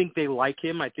 I think they like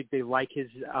him. I think they like his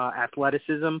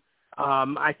athleticism.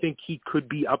 I think he could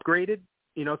be upgraded,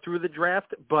 through the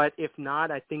draft. But if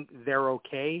not, I think they're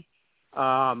okay.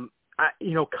 Connor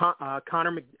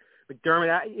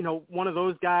McDermott, one of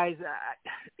those guys.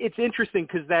 It's interesting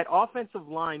because that offensive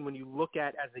line, when you look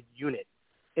at as a unit,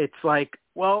 it's like,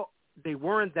 well, they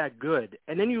weren't that good.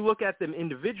 And then you look at them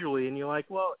individually and you're like,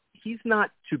 well, he's not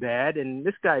too bad. And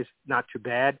this guy's not too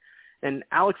bad. And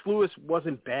Alex Lewis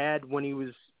wasn't bad when he was,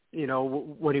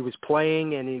 when he was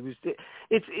playing, and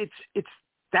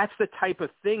that's the type of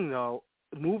thing though,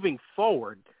 moving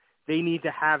forward, they need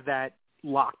to have that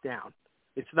locked down.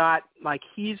 It's not like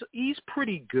he's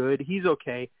pretty good. He's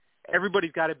okay.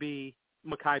 Everybody's got to be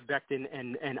Mekhi Becton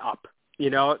and up.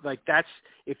 That's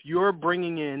if you're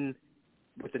bringing in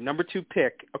with the number 2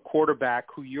 pick a quarterback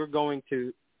who you're going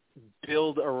to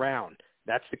build around.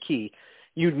 That's the key.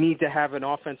 You need to have an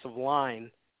offensive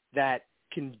line that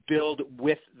can build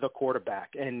with the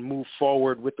quarterback and move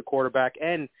forward with the quarterback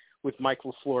and with Mike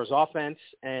LaFleur's offense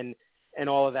and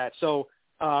all of that. So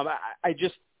I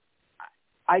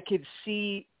could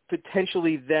see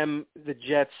potentially the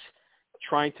Jets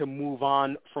trying to move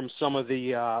on from some of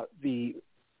the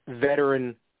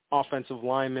veteran offensive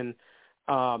linemen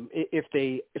if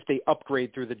they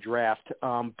upgrade through the draft.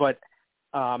 But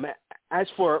as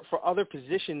for other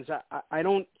positions,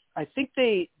 I think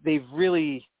they've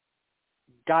really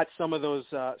got some of those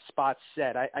spots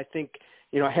set. I think,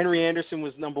 Henry Anderson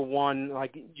was number 1.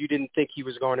 Like, you didn't think he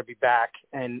was going to be back,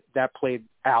 and that played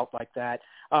out like that.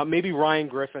 Maybe Ryan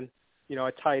Griffin,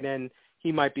 a tight end,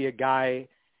 he might be a guy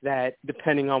that,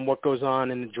 depending on what goes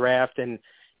on in the draft, and,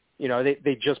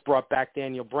 they just brought back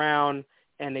Daniel Brown,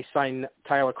 and they signed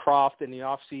Tyler Kroft in the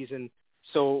offseason.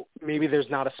 So maybe there's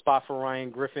not a spot for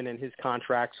Ryan Griffin in his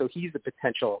contract, so he's a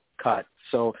potential cut.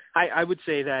 So I would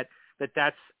say that's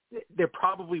there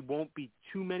probably won't be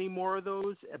too many more of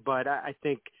those, but I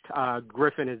think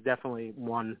Griffin is definitely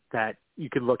one that you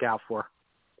could look out for.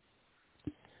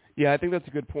 Yeah, I think that's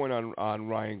a good point on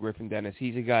Ryan Griffin, Dennis.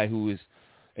 He's a guy who is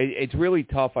 – it's really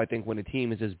tough, I think, when a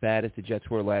team is as bad as the Jets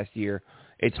were last year.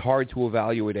 It's hard to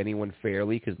evaluate anyone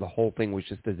fairly because the whole thing was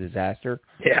just a disaster.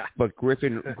 Yeah. But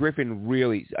Griffin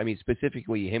really – I mean,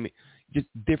 specifically him, just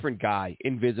different guy,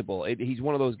 invisible. He's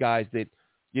one of those guys that –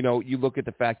 you look at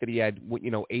the fact that he had,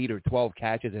 8 or 12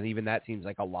 catches, and even that seems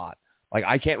like a lot. Like,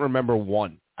 I can't remember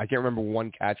one. I can't remember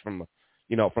one catch from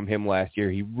him last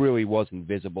year. He really was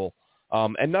invisible.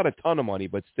 And not a ton of money,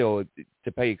 but still,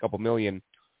 to pay a couple million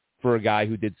for a guy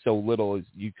who did so little,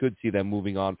 you could see them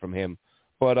moving on from him.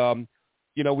 But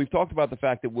we've talked about the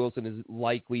fact that Wilson is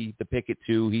likely the pick at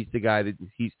 2. He's the guy that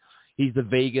he's the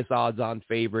Vegas odds-on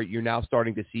favorite. You're now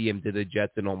starting to see him to the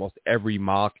Jets in almost every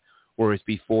mock, whereas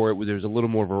before there's a little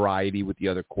more variety with the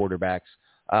other quarterbacks.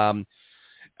 And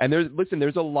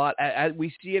there's a lot. We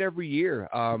see it every year.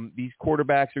 These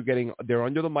quarterbacks they're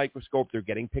under the microscope. They're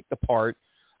getting picked apart.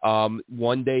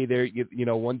 One day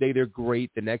they're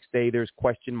great. The next day there's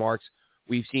question marks.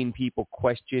 We've seen people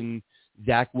question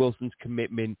Zach Wilson's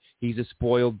commitment. He's a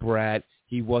spoiled brat.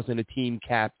 He wasn't a team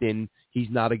captain. He's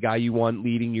not a guy you want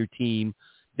leading your team.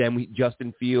 Then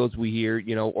Justin Fields, we hear,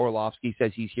 Orlovsky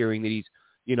says he's hearing that he's,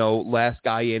 last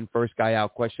guy in, first guy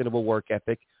out, questionable work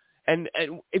ethic. And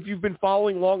if you've been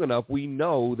following long enough, we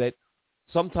know that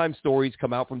sometimes stories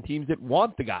come out from teams that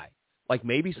want the guy. Like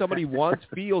maybe somebody wants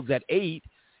Fields at 8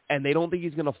 and they don't think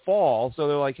he's going to fall. So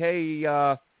they're like, hey,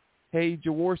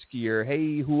 Jaworski, or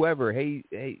hey, whoever, hey,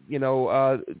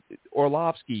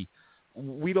 Orlovsky,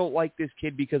 we don't like this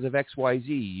kid because of XYZ.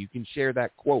 You can share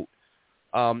that quote.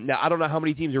 Now, I don't know how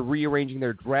many teams are rearranging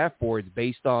their draft boards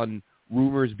based on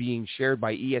rumors being shared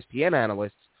by ESPN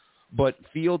analysts, but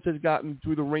Fields has gotten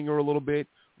through the ringer a little bit,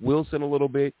 Wilson a little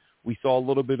bit. We saw a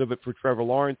little bit of it for Trevor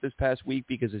Lawrence this past week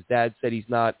because his dad said he's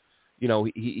not,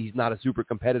 he's not a super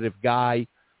competitive guy,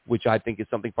 which I think is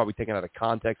something probably taken out of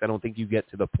context. I don't think you get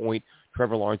to the point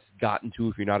Trevor Lawrence has gotten to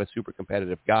if you're not a super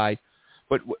competitive guy.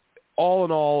 But all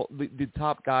in all, the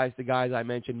top guys, the guys I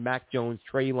mentioned, Mac Jones,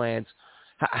 Trey Lance,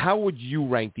 how would you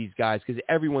rank these guys? Because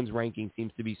everyone's ranking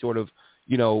seems to be sort of,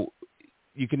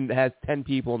 you can have 10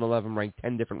 people and 11 ranked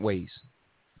 10 different ways.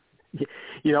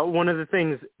 One of the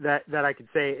things that I could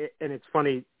say, and it's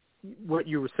funny, what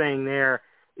you were saying there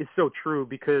is so true,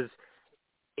 because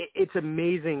it's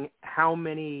amazing how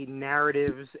many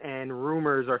narratives and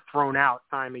rumors are thrown out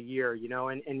time of year,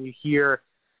 and you hear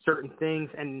certain things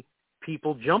and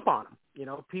people jump on them.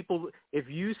 People, if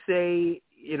you say,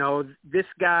 this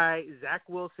guy, Zach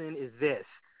Wilson, is this,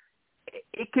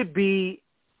 it could be,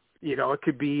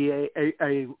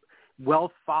 a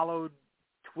well-followed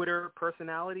Twitter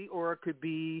personality, or it could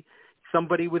be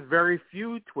somebody with very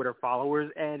few Twitter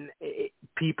followers, and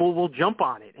people will jump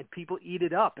on it and people eat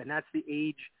it up. And that's the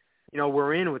age,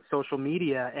 we're in with social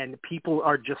media, and people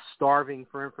are just starving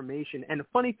for information. And the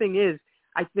funny thing is,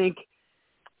 I think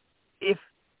if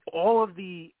all of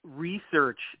the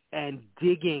research and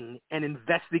digging and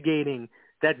investigating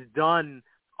that's done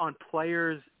on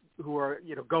players who are,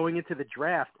 going into the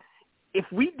draft, if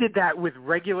we did that with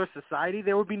regular society,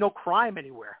 there would be no crime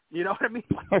anywhere. You know what I mean?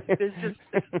 It's just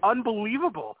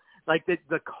unbelievable. Like the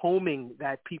combing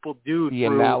that people do the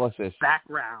through analysis,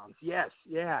 backgrounds. Yes.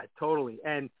 Yeah, totally.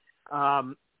 And,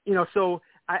 so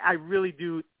I really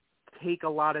do take a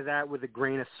lot of that with a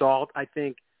grain of salt. I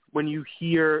think when you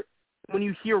hear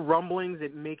rumblings,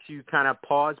 it makes you kind of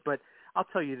pause. But I'll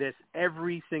tell you this,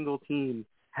 every single team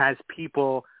has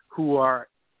people who are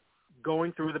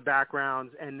going through the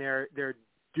backgrounds, and they're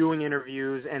doing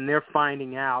interviews, and they're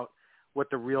finding out what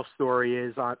the real story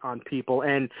is on people.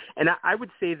 And I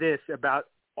would say this about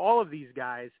all of these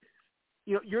guys,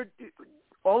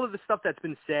 all of the stuff that's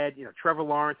been said, Trevor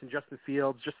Lawrence and Justin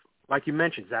Fields, just like you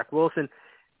mentioned, Zach Wilson,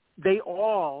 they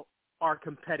all are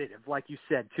competitive, like you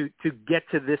said, to get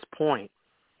to this point.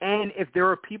 And if there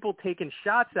are people taking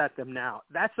shots at them now,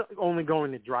 that's only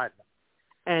going to drive them.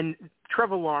 And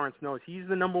Trevor Lawrence knows he's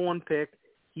the number one pick.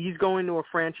 He's going to a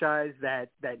franchise that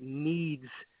needs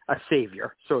a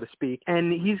savior, so to speak,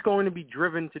 and he's going to be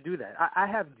driven to do that. I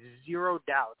have zero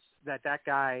doubts that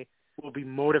guy will be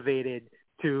motivated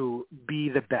to be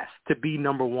the best, to be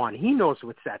number one. He knows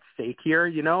what's at stake here,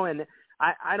 and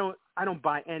I don't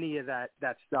buy any of that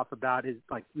stuff about his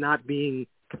not being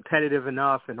competitive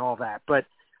enough and all that. But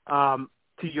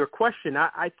to your question,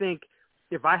 I think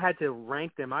if I had to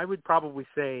rank them, I would probably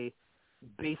say,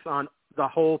 based on the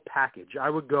whole package, I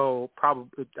would go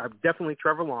definitely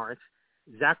Trevor Lawrence,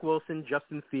 Zach Wilson,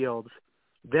 Justin Fields,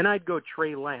 then I'd go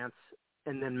Trey Lance,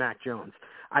 and then Mac Jones.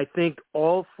 I think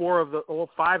all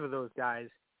five of those guys,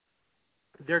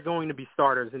 they're going to be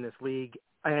starters in this league,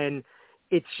 and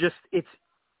it's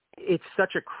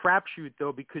such a crapshoot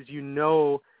though, because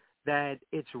that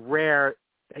it's rare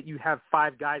that you have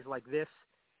five guys like this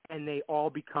and they all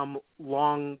become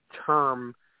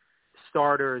long-term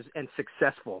starters and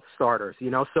successful starters,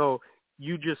 So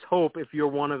you just hope, if you're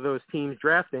one of those teams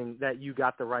drafting, that you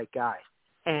got the right guy.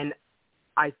 And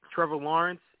Trevor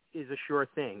Lawrence is a sure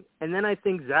thing. And then I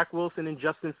think Zach Wilson and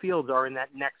Justin Fields are in that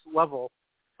next level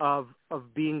of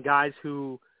being guys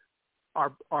who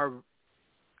are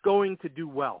going to do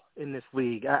well in this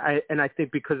league. And I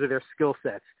think because of their skill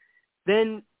sets.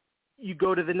 Then you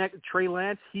go to the next, Trey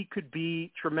Lance, he could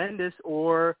be tremendous,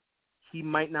 or he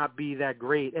might not be that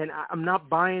great. And I'm not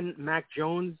buying Mac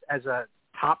Jones as a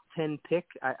top 10 pick.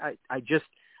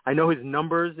 I know his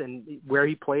numbers and where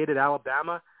he played at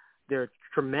Alabama. They're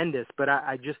tremendous, but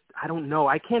I don't know.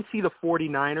 I can't see the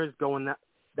 49ers going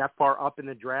that far up in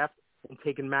the draft and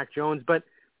taking Mac Jones, but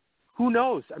who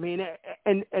knows? I mean,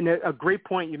 and a great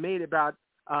point you made about,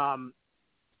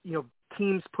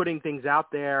 teams putting things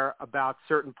out there about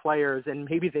certain players, and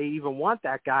maybe they even want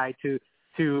that guy to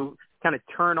kind of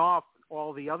turn off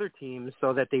all the other teams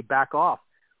so that they back off.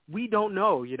 We don't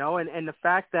know, and the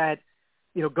fact that,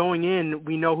 going in,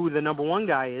 we know who the number one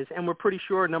guy is, and we're pretty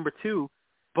sure number two,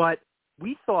 but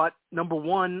we thought number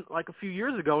one, like a few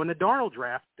years ago in the Darnold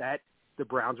draft, that the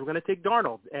Browns were going to take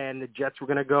Darnold and the Jets were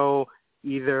going to go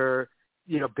either,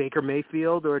 Baker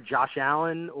Mayfield or Josh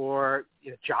Allen or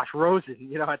Josh Rosen,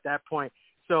 at that point.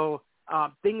 So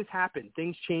things happen,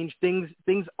 things change,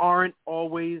 things aren't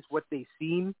always what they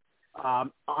seem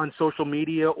on social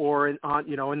media or in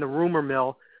the rumor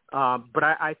mill. But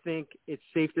I think it's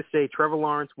safe to say Trevor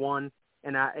Lawrence won,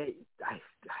 and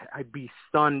I'd be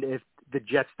stunned if the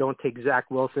Jets don't take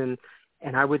Zach Wilson.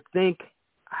 And I would think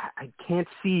I can't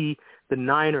see the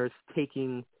Niners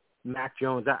taking Mac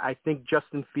Jones. I think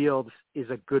Justin Fields is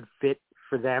a good fit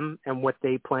for them and what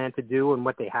they plan to do and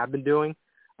what they have been doing.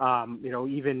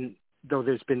 Even though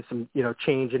there's been some,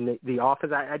 change in the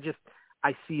office,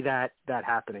 I see that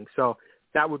happening. So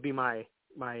that would be my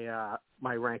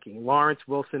ranking: Lawrence,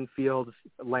 Wilson, Fields,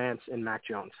 Lance, and Mac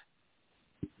Jones.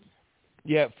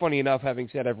 Yeah, funny enough, having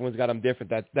said everyone's got them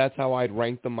different, that's how I'd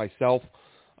rank them myself.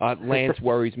 Lance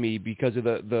worries me because of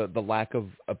the lack of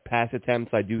pass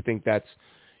attempts. I do think that's,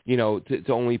 to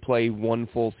only play one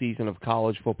full season of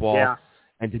college football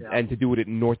and to do it at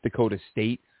North Dakota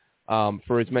State.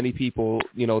 For as many people,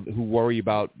 who worry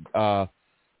about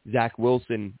Zach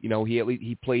Wilson,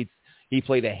 he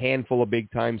played a handful of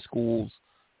big time schools,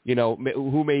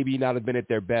 who maybe not have been at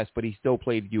their best, but he still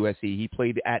played at USC. He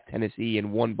played at Tennessee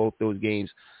and won both those games.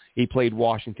 He played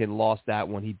Washington, lost that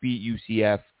one. He beat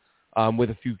UCF with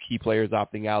a few key players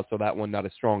opting out, so that one not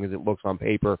as strong as it looks on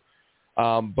paper.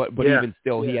 But even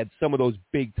still, he had some of those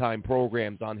big time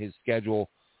programs on his schedule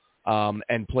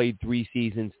and played 3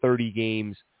 seasons, 30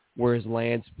 games, whereas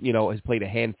Lance, has played a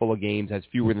handful of games, has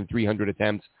fewer than 300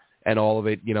 attempts, and all of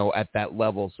it, at that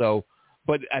level. So,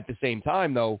 but at the same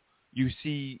time, though, you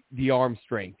see the arm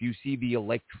strength, you see the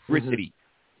electricity.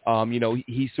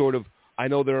 He sort of, I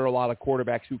know there are a lot of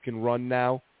quarterbacks who can run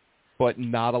now, but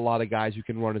not a lot of guys who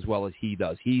can run as well as he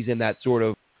does. He's in that sort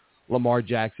of Lamar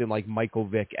Jackson, like Michael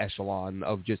Vick echelon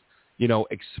of just,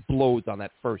 explodes on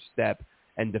that first step,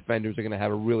 and defenders are going to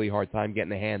have a really hard time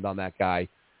getting a hand on that guy.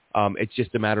 It's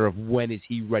just a matter of when is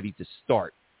he ready to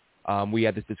start. We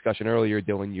had this discussion earlier,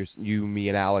 Dylan, you, me,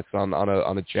 and Alex on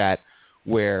a chat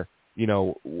where,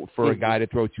 for a guy to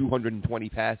throw 220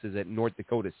 passes at North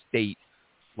Dakota State,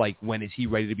 like, when is he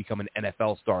ready to become an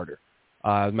NFL starter?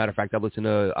 As a matter of fact, I listened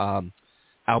to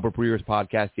Albert Breer's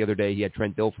podcast the other day. He had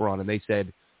Trent Dilfer on, and they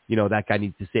said, that guy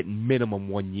needs to sit minimum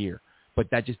 1 year. But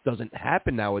that just doesn't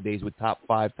happen nowadays with top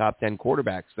 5, top 10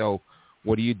 quarterbacks. So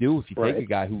what do you do if you take a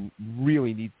guy who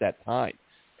really needs that time?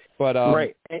 But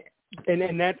right.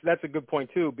 And that's a good point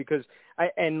too, because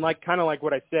kind of like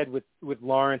what I said with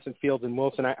Lawrence and Fields and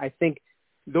Wilson, I think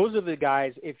those are the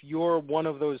guys. If you're one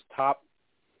of those top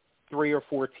 3 or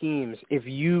 4 teams, if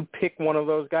you pick one of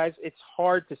those guys, it's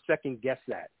hard to second guess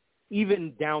that.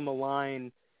 Even down the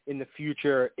line in the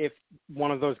future, if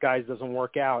one of those guys doesn't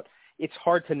work out, it's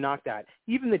hard to knock that.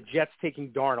 Even the Jets taking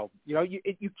Darnold,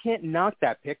 you can't knock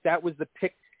that pick. That was the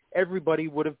pick everybody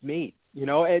would have made,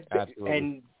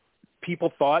 and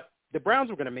people thought the Browns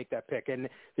were going to make that pick, and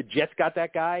the Jets got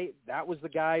that guy. That was the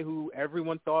guy who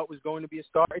everyone thought was going to be a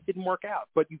star. It didn't work out,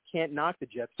 but you can't knock the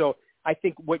Jets. So I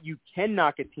think what you can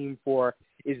knock a team for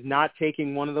is not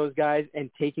taking one of those guys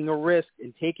and taking a risk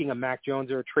and taking a Mac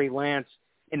Jones or a Trey Lance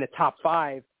in the top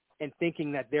 5 and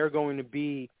thinking that they're going to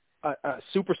be a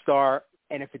superstar.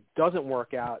 And if it doesn't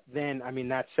work out, then,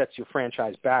 that sets your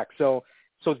franchise back. So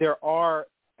there are,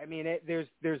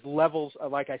 there's levels,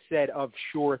 like I said, of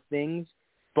sure things.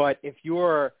 But if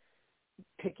you're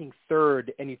picking 3rd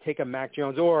and you take a Mac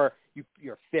Jones, or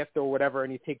you're 5th or whatever,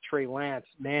 and you take Trey Lance,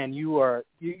 man, you're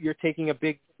taking a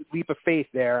big leap of faith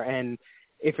there. And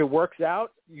if it works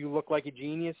out, you look like a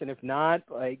genius. And if not,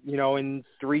 in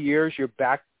 3 years, you're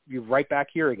right back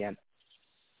here again.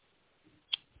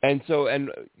 And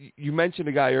you mentioned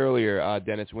a guy earlier,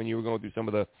 Dennis, when you were going through some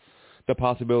of the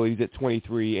possibilities at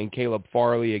 23, and Caleb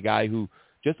Farley, a guy who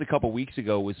just a couple weeks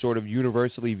ago was sort of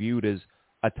universally viewed as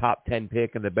a top 10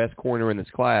 pick and the best corner in this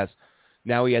class.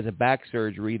 Now he has a back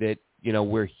surgery that,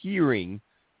 we're hearing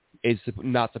is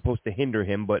not supposed to hinder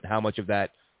him, but how much of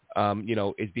that,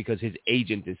 is because his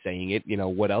agent is saying it.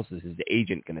 What else is his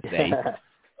agent going to say?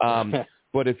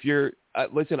 But if you're,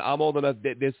 listen, I'm old enough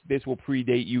that this will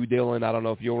predate you, Dylan. I don't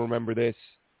know if you'll remember this,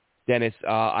 Dennis.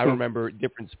 I remember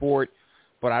different sport,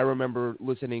 but I remember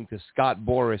listening to Scott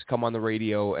Boras come on the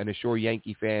radio and assure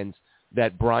Yankee fans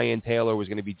that Brian Taylor was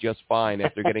going to be just fine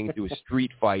after getting into a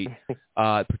street fight,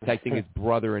 protecting his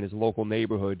brother in his local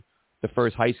neighborhood. The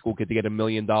first high school kid to get $1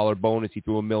 million bonus. He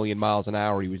threw 1,000,000 miles an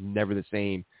hour. He was never the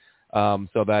same.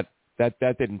 So that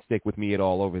didn't stick with me at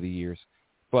all over the years.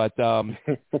 But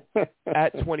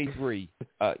at 23,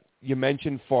 you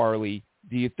mentioned Farley.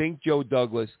 Do you think Joe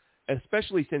Douglas,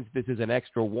 especially since this is an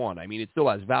extra one, I mean, it still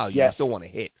has value. Yes. You still want to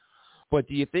hit. But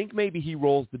do you think maybe he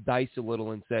rolls the dice a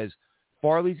little and says,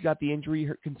 Farley's got the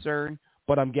injury concern,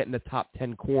 but I'm getting a top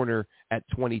 10 corner at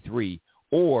 23?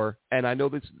 Or, and I know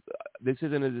this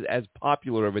isn't as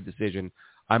popular of a decision,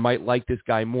 I might like this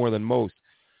guy more than most,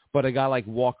 but a guy like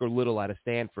Walker Little out of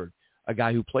Stanford, a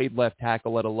guy who played left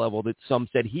tackle at a level that some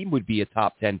said he would be a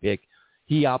top 10 pick.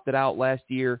 He opted out last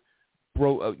year,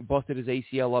 busted his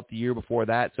ACL up the year before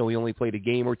that, so he only played a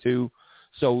game or two.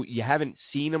 So you haven't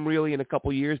seen him really in a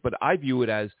couple years, but I view it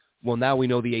as, well, now we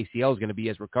know the ACL is going to be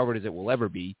as recovered as it will ever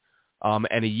be,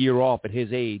 and a year off at his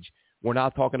age. We're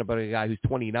not talking about a guy who's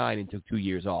 29 and took 2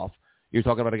 years off. You're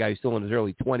talking about a guy who's still in his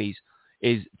early 20s,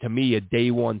 is, to me, a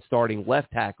day one starting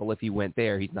left tackle if he went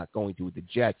there. He's not going to with the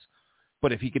Jets.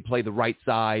 But if he could play the right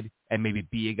side and maybe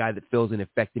be a guy that fills in if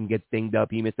Becton gets dinged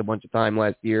up, he missed a bunch of time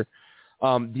last year.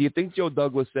 Do you think Joe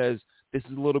Douglas says, this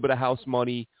is a little bit of house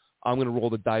money, I'm going to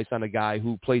roll the dice on a guy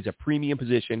who plays a premium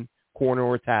position, corner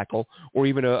or tackle, or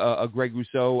even a Greg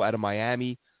Rousseau out of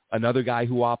Miami, another guy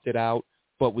who opted out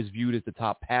but was viewed as the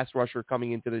top pass rusher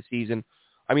coming into the season?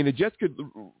 I mean,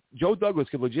 Joe Douglas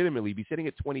could legitimately be sitting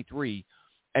at 23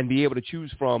 and be able to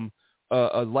choose from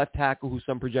a left tackle who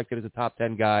some projected as a top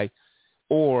 10 guy,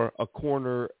 or a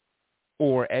corner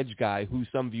or edge guy who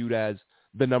some viewed as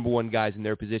the number one guys in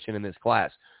their position in this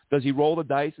class. Does he roll the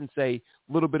dice and say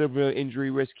a little bit of an injury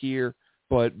risk here,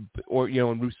 in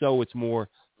Rousseau it's more,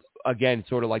 again,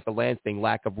 sort of like the Lance thing,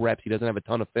 lack of reps. He doesn't have a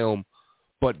ton of film,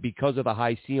 but because of the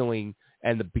high ceiling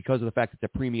and because of the fact it's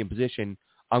a premium position,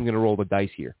 I'm going to roll the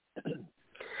dice here.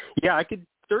 Yeah, I could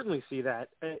certainly see that,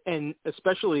 and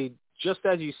especially just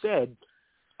as you said,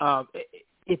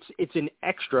 it's an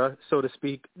extra, so to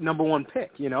speak, number one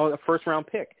pick, a first-round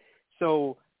pick.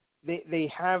 So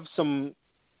they have some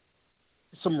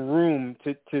room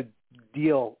to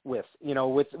deal with,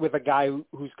 with a guy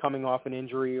who's coming off an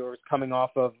injury or is coming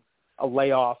off of a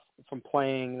layoff from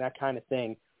playing, that kind of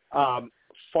thing.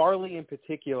 Farley in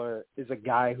particular is a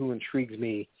guy who intrigues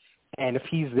me, and if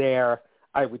he's there,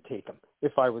 I would take him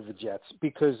if I was the Jets,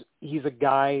 because he's a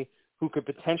guy who could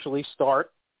potentially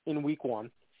start in week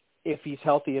one if he's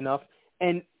healthy enough.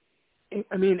 And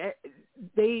I mean,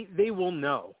 they will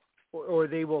know, or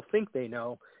they will think they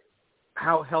know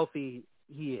how healthy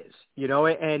he is,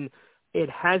 and it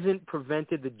hasn't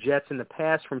prevented the Jets in the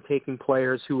past from taking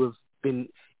players who have been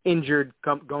injured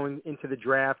going into the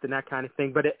draft and that kind of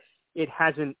thing, but it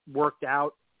hasn't worked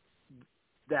out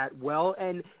that well.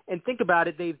 And think about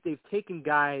it, they've taken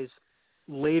guys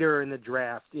later in the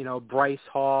draft, Bryce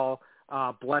Hall,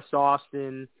 Bless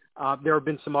Austin. There have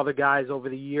been some other guys over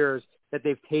the years that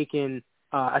they've taken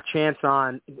a chance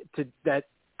on, that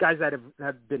guys that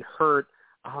have been hurt.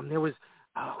 There was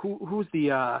who's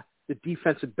the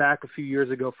defensive back a few years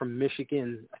ago from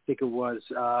Michigan? I think it was.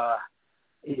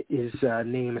 His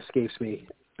name escapes me.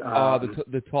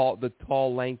 The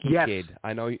tall lanky yes. kid.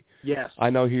 I know. Yes. I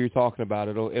know who you're talking about.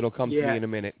 It'll come to me in a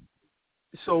minute.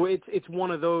 So it's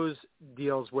one of those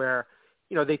deals where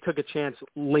they took a chance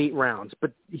late rounds,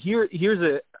 but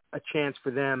here's a chance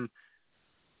for them.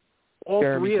 All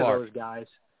Jeremy three Clark. of those guys.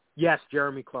 Yes,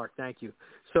 Jeremy Clark. Thank you.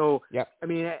 So I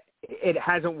mean, it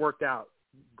hasn't worked out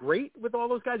great with all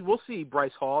those guys. We'll see.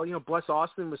 Bryce Hall. Bless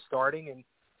Austin was starting, and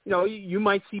you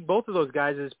might see both of those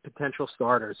guys as potential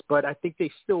starters, but I think they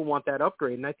still want that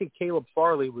upgrade. And I think Caleb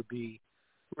Farley would be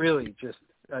really just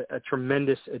a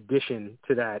tremendous addition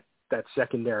to that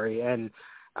secondary. And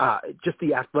just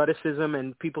the athleticism,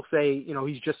 and people say,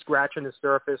 he's just scratching the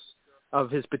surface of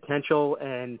his potential.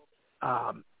 And,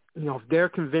 if they're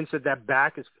convinced that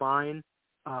back is fine,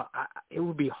 it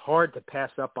would be hard to pass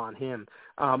up on him.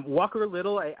 Walker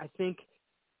Little, I think,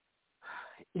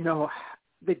 the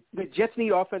Jets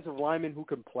need offensive linemen who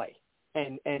can play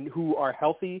and who are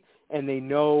healthy and they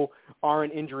know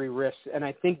aren't injury risks. And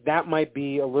I think that might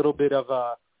be a little bit of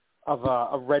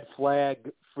a red flag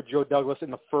for Joe Douglas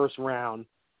in the first round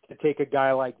to take a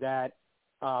guy like that.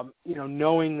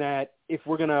 Knowing that if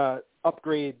we're going to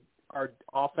upgrade our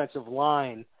offensive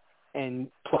line and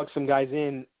plug some guys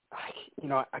in,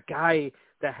 a guy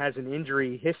that has an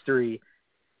injury history,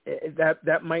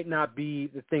 that might not be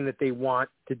the thing that they want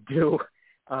to do,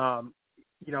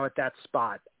 at that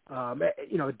spot.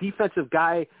 A defensive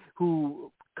guy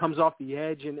who comes off the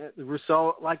edge and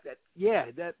Rousseau like that. Yeah,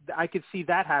 that I could see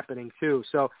that happening too.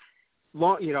 So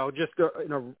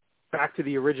back to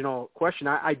the original question,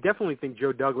 I definitely think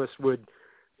Joe Douglas would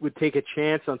take a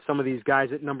chance on some of these guys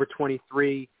at number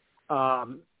 23.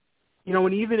 And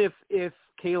even if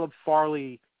Caleb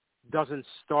Farley doesn't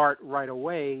start right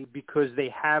away because they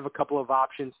have a couple of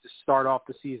options to start off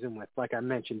the season with, like I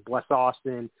mentioned, Bless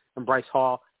Austin and Bryce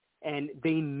Hall, and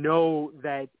they know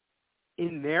that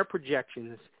in their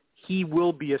projections he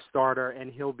will be a starter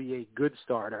and he'll be a good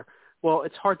starter. Well,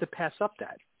 it's hard to pass up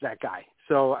that guy.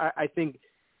 So I think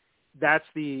that's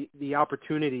the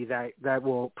opportunity that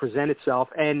will present itself.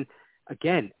 And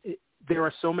again, there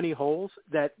are so many holes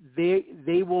that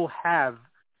they will have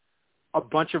a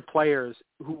bunch of players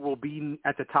who will be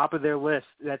at the top of their list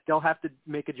that they'll have to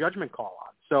make a judgment call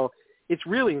on. So it's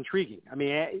really intriguing. I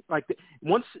mean,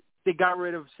 once they got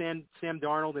rid of Sam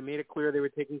Darnold and made it clear they were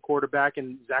taking quarterback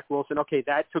and Zach Wilson, okay,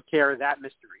 that took care of that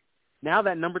mystery. Now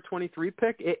that number 23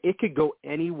 pick, it could go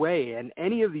any way, and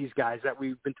any of these guys that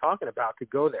we've been talking about could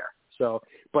go there. So,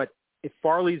 but if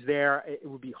Farley's there, it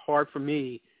would be hard for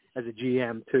me as a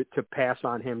GM to pass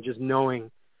on him, just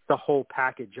knowing the whole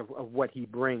package of what he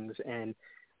brings. And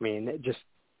I mean, just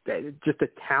the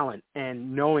talent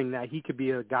and knowing that he could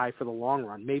be a guy for the long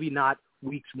run, maybe not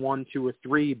weeks 1, 2, or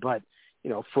 3, but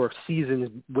for seasons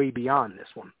way beyond this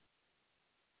one.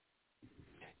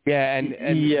 Yeah, and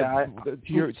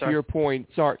to your point,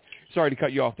 sorry to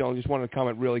cut you off, Dylan. Just wanted to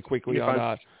comment really quickly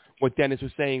on what Dennis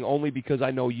was saying, only because I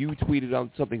know you tweeted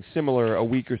on something similar a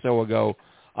week or so ago.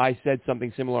 I said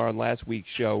something similar on last week's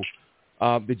show.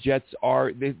 The Jets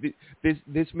are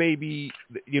this may be,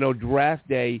 draft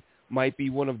day might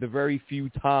be one of the very few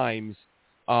times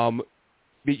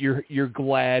that you're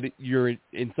glad you're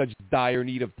in such dire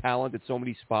need of talent at so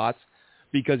many spots,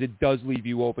 because it does leave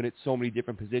you open at so many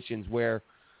different positions where,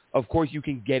 of course, you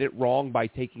can get it wrong by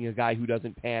taking a guy who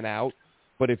doesn't pan out.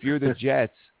 But if you're the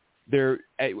Jets, they're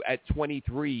at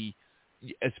 23,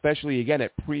 especially, again,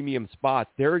 at premium spots,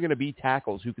 there are going to be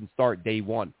tackles who can start day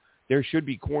one. There should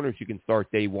be corners who can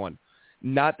start day one.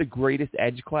 Not the greatest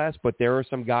edge class, but there are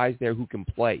some guys there who can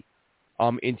play.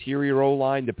 Interior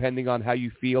O-line, depending on how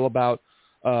you feel about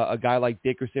a guy like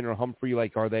Dickerson or Humphrey,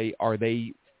 like are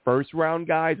they first-round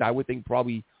guys? I would think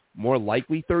probably more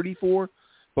likely 34.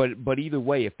 But either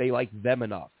way, if they like them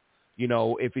enough,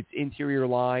 if it's interior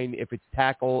line, if it's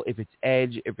tackle, if it's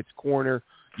edge, if it's corner,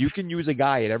 you can use a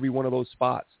guy at every one of those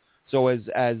spots. So as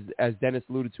Dennis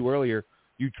alluded to earlier,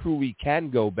 you truly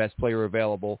can go best player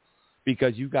available,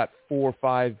 because you've got 4 or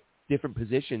 5 different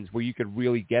positions where you could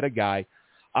really get a guy.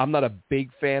 I'm not a big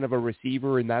fan of a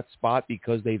receiver in that spot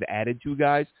because they've added 2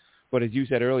 guys. But as you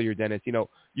said earlier, Dennis,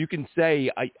 you can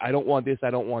say, I don't want this,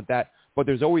 I don't want that. But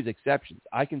there's always exceptions.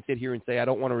 I can sit here and say I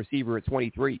don't want a receiver at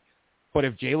 23. But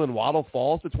if Jalen Waddle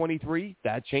falls to 23,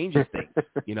 that changes things.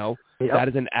 Yep. That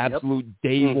is an absolute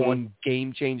day one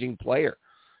game-changing player.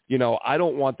 I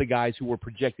don't want the guys who were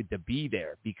projected to be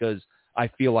there because I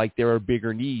feel like there are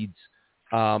bigger needs.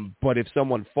 But if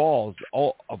someone falls,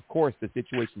 of course, the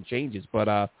situation changes. But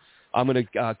I'm going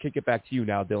to kick it back to you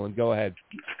now, Dylan. Go ahead.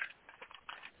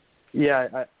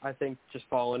 Yeah, I think just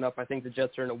following up, I think the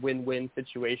Jets are in a win-win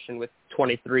situation with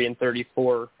 23 and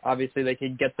 34. Obviously, they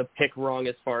could get the pick wrong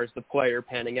as far as the player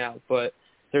panning out, but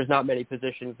there's not many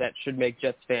positions that should make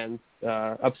Jets fans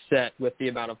upset with the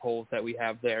amount of holes that we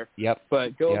have there. Yep.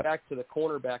 But going back to the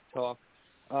cornerback talk,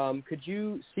 could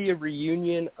you see a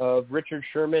reunion of Richard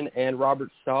Sherman and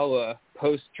Robert Saleh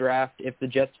post-draft if the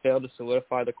Jets fail to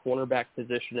solidify the cornerback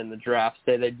position in the draft?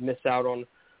 Say they'd miss out on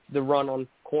the run on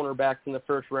cornerbacks in the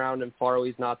first round and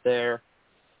Farley's not there,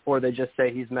 or they just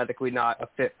say he's medically not a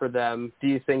fit for them. Do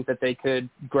you think that they could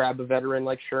grab a veteran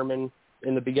like Sherman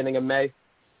in the beginning of May?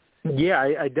 Yeah,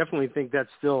 I definitely think that's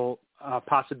still a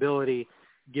possibility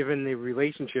given the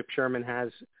relationship Sherman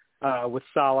has with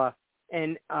Saleh.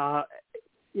 And, I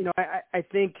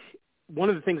think one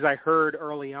of the things I heard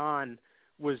early on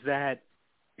was that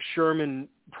Sherman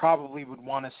probably would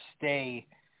want to stay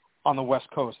on the West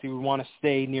Coast. He would want to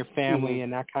stay near family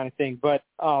and that kind of thing. But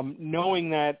knowing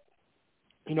that,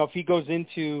 if he goes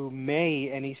into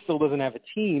May and he still doesn't have a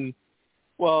team,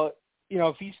 well,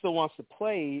 if he still wants to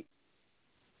play,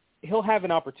 he'll have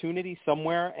an opportunity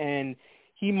somewhere, and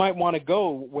he might want to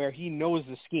go where he knows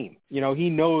the scheme. He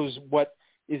knows what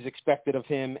is expected of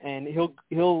him, and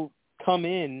he'll come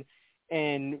in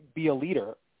and be a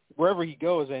leader wherever he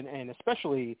goes, and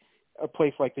especially a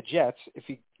place like the Jets, if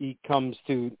he comes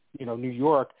to, New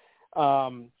York,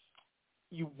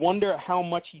 you wonder how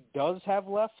much he does have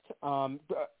left.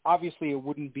 Obviously, it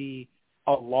wouldn't be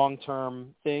a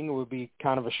long-term thing. It would be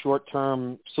kind of a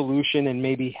short-term solution and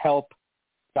maybe help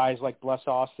guys like Bless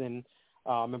Austin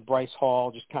and Bryce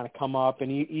Hall just kind of come up.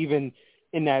 And even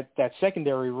in that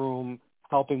secondary room,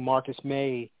 helping Marcus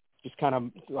May just kind of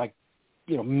like,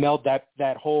 meld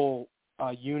that whole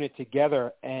unit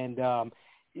together. And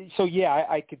so, yeah,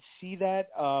 I could see that.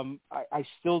 I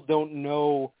still don't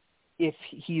know if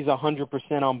he's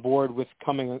 100% on board with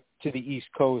coming to the East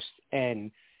Coast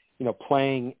and,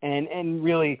 playing. And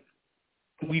really,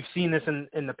 we've seen this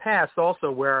in the past also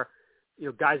where,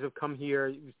 guys have come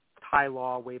here, Ty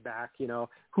Law way back,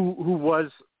 who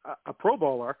was a Pro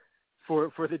Bowler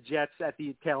for the Jets at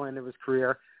the tail end of his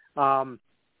career. And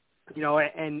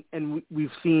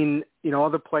we've seen,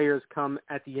 other players come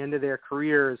at the end of their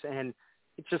careers, and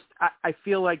it's just, I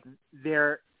feel like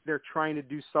they're trying to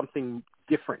do something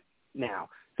different now.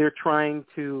 They're trying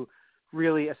to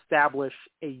really establish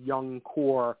a young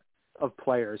core of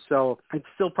players. So it's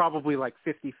still probably like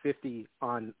 50-50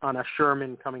 on a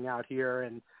Sherman coming out here.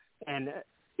 And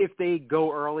if they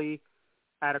go early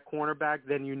at a cornerback,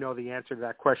 then the answer to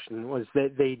that question was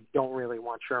that they don't really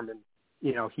want Sherman,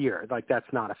 here. Like, that's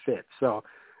not a fit. So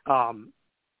I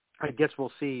guess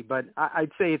we'll see. But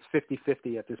I'd say it's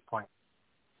 50-50 at this point.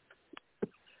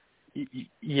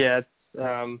 Yeah,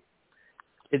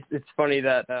 it's funny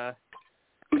that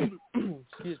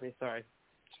excuse me, sorry,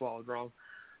 swallowed wrong.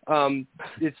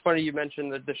 It's funny you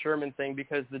mentioned the Sherman thing,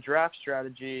 because the draft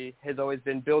strategy has always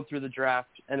been build through the draft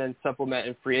and then supplement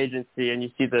in free agency, and you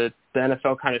see the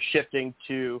NFL kind of shifting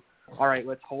to, all right,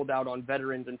 let's hold out on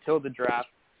veterans until the draft,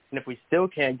 and if we still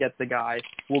can't get the guy,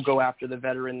 we'll go after the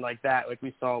veteran like that, like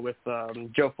we saw with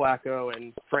Joe Flacco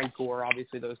and Frank Gore.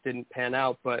 Obviously those didn't pan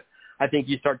out, but I think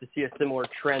you start to see a similar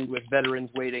trend with veterans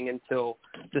waiting until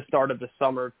the start of the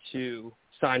summer to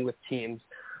sign with teams.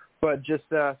 But just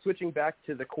switching back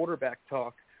to the quarterback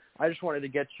talk, I just wanted to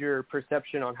get your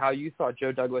perception on how you thought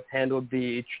Joe Douglas handled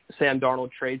the Sam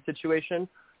Darnold trade situation.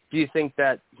 Do you think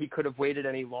that he could have waited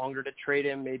any longer to trade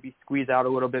him, maybe squeeze out a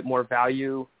little bit more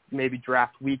value, maybe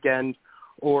draft weekend,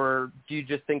 or do you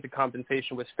just think the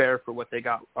compensation was fair for what they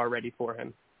got already for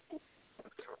him?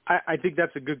 I think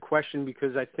that's a good question,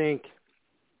 because I think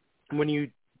when you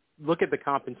look at the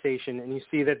compensation and you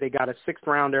see that they got a 6th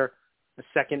rounder, a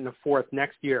 2nd, and a 4th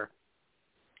next year,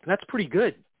 that's pretty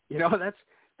good.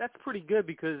 That's pretty good,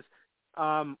 because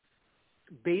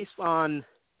based on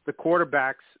the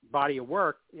quarterback's body of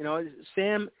work,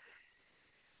 Sam,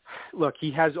 look,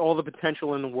 he has all the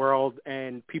potential in the world,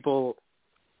 and people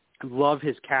love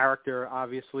his character,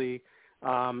 obviously.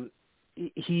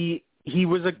 He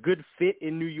was a good fit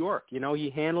in New York.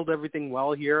 He handled everything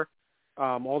well here,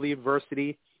 all the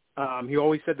adversity. He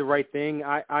always said the right thing.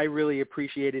 I really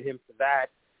appreciated him for that.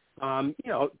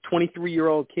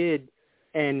 23-year-old kid,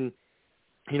 and,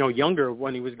 younger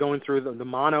when he was going through the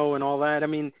mono and all that. I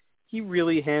mean, he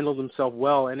really handled himself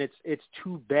well, and it's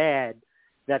too bad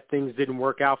that things didn't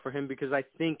work out for him, because I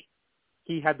think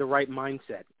he had the right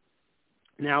mindset.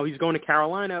 Now he's going to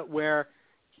Carolina, where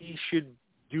he should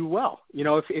do well.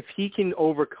 If he can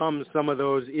overcome some of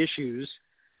those issues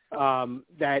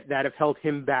that have held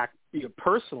him back,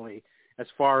 personally, as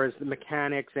far as the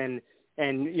mechanics and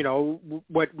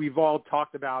what we've all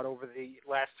talked about over the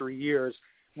last 3 years,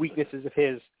 weaknesses of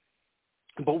his.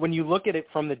 But when you look at it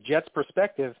from the Jets'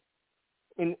 perspective,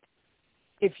 and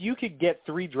if you could get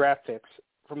 3 draft picks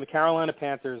from the Carolina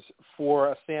Panthers for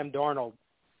a Sam Darnold,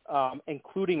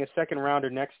 including a 2nd rounder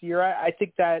next year, I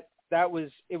think that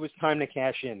it was time to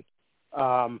cash in.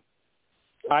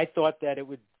 I thought that it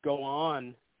would go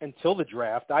on until the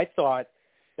draft. I thought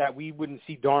that we wouldn't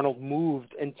see Darnold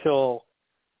moved until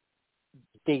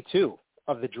day 2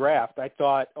 of the draft. I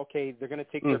thought, okay, they're going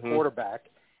to take their quarterback,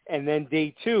 and then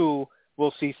day 2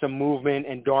 we'll see some movement,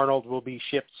 and Darnold will be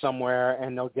shipped somewhere,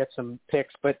 and they'll get some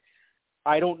picks. But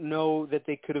I don't know that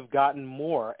they could have gotten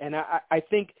more. And I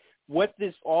think what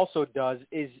this also does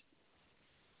is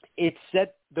it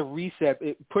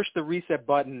pushed the reset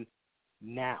button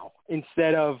now,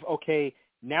 instead of, okay,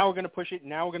 now we're going to push it,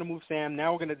 now we're going to move Sam,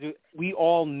 now we're going to do – we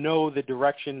all know the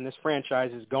direction this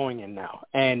franchise is going in now,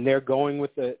 and they're going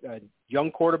with a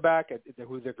young quarterback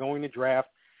who they're going to draft.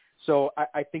 So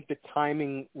I think the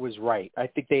timing was right. I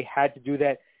think they had to do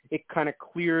that. It kind of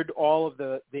cleared all of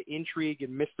the intrigue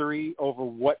and mystery over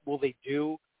what will they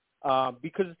do,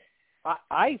 because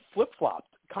I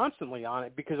flip-flopped constantly on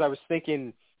it, because I was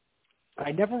thinking –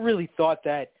 I never really thought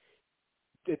that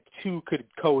the two could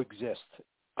coexist.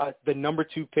 the number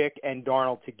 2 pick and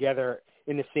Darnold together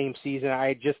in the same season.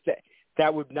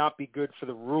 That would not be good for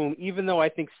the room. Even though I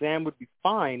think Sam would be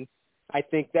fine, I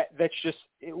think that's just,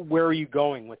 where are you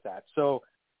going with that? So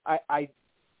I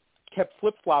kept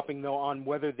flip-flopping, though, on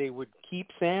whether they would keep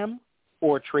Sam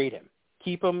or trade him.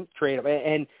 Keep him, trade him.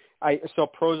 And I saw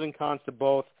pros and cons to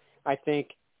both. I think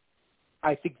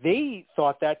they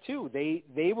thought that, too.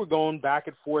 They were going back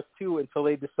and forth, too, until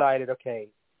they decided, okay,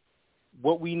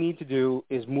 what we need to do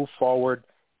is move forward,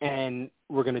 and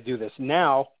we're going to do this.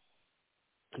 Now,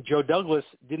 Joe Douglas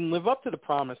didn't live up to the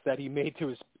promise that he made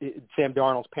to Sam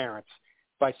Darnold's parents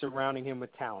by surrounding him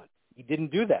with talent. He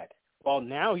didn't do that. Well,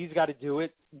 now he's got to do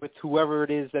it with whoever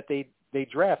it is that they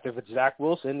draft. If it's Zach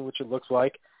Wilson, which it looks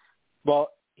like, well,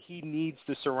 he needs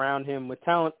to surround him with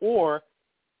talent, or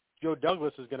Joe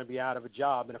Douglas is going to be out of a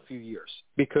job in a few years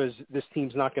because this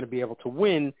team's not going to be able to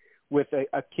win with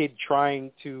a kid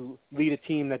trying to lead a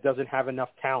team that doesn't have enough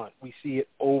talent. We see it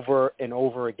over and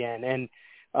over again. And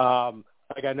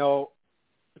I know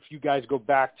if you guys go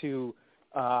back to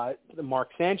the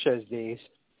Mark Sanchez days,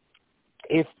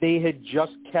 if they had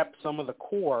just kept some of the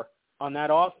core on that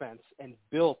offense and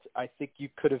built, I think you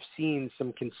could have seen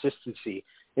some consistency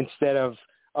instead of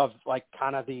like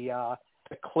kind of the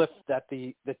cliff that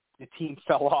the team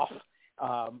fell off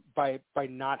by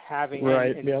not having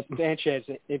Sanchez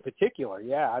in particular.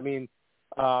 Yeah, I mean,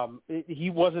 he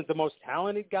wasn't the most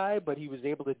talented guy, but he was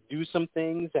able to do some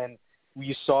things, and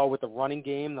you saw with the running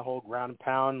game, the whole ground and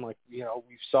pound, like, you know,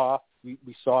 we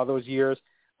saw those years.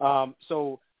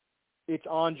 So it's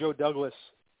on Joe Douglas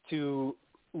to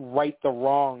right the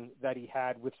wrong that he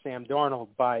had with Sam Darnold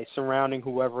by surrounding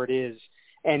whoever it is,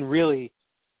 and really,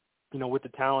 you know, with the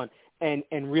talent,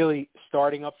 and really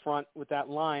starting up front with that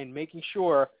line, making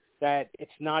sure that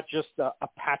it's not just a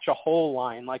patch a hole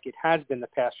line like it has been the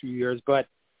past few years, but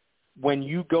when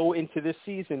you go into this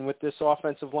season with this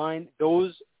offensive line,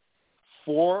 those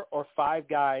 4 or 5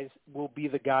 guys will be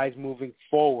the guys moving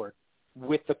forward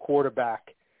with the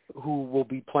quarterback who will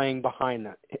be playing behind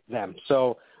them.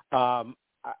 So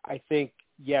I think,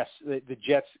 yes, the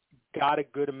Jets got a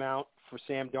good amount for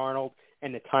Sam Darnold,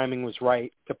 and the timing was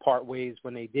right to part ways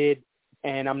when they did.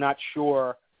 And I'm not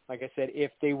sure, like I said, if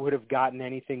they would have gotten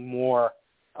anything more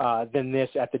than this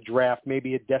at the draft.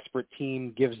 Maybe a desperate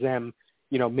team gives them,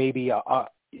 you know, maybe a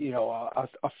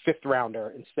 5th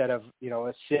rounder instead of, you know,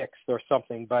 a 6th or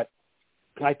something. But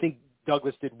I think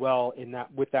Douglas did well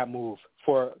with that move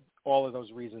for all of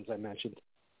those reasons I mentioned.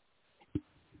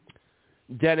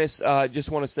 Dennis, just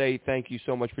want to say thank you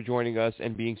so much for joining us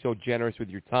and being so generous with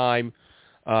your time.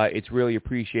 It's really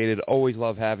appreciated. Always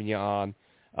love having you on.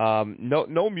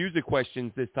 No music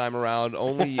questions this time around.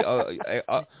 Only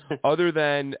other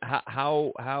than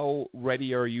how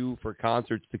ready are you for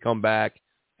concerts to come back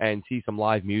and see some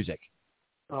live music?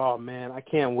 Oh man, I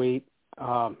can't wait.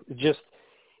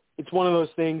 It's one of those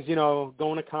things, you know,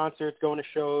 going to concerts, going to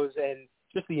shows, and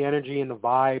just the energy and the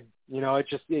vibe. You know,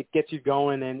 it gets you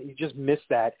going, and you just miss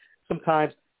that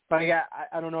sometimes. But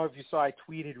I don't know if you saw, I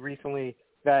tweeted recently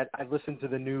that I listened to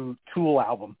the new Tool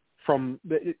album.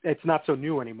 It's not so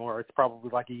new anymore. It's probably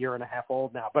like a year and a half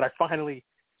old now. But I finally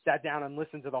sat down and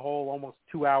listened to the whole almost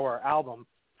 2-hour album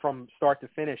from start to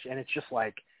finish, and it's just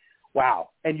like, wow.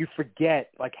 And you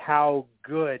forget like how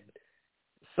good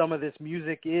some of this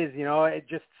music is. You know,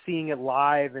 just seeing it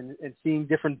live and seeing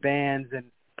different bands and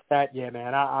that. Yeah,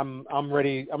 man, I'm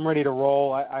ready. I'm ready to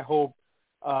roll. I hope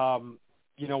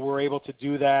you know, we're able to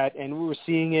do that, and we were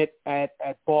seeing it at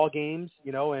ball games,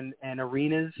 you know, and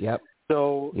arenas. Yep.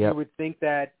 So you would think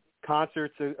that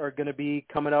concerts are going to be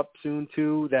coming up soon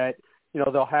too, that, you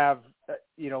know, they'll have,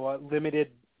 you know, a limited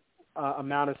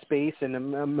amount of space and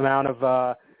amount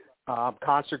of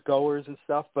concert goers and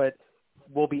stuff, but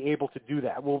we'll be able to do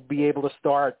that. We'll be able to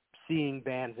start seeing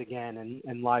bands again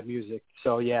and live music.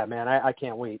 So, yeah, man, I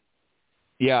can't wait.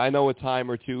 Yeah, I know a time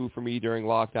or two for me during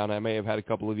lockdown, I may have had a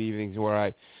couple of evenings where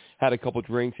I had a couple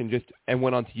drinks and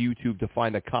went onto YouTube to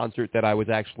find a concert that I was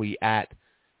actually at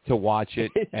to watch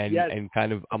it, and yes. and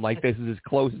kind of, I'm like, this is as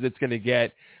close as it's going to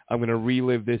get. I'm going to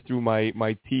relive this through my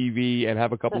TV and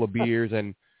have a couple of beers,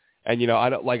 and you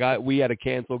know, we had to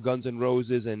cancel Guns N'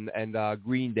 Roses and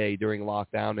Green Day during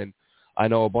lockdown, and I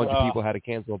know a bunch of people had to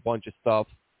cancel a bunch of stuff.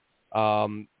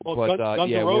 Guns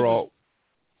we're all.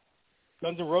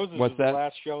 Guns N' Roses was the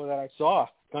last show that I saw.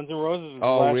 Guns N' Roses was the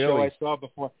last show I saw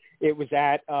before. It was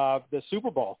at the Super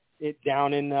Bowl.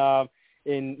 Down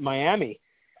in Miami.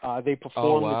 They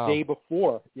performed the day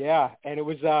before. Yeah, and it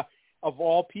was of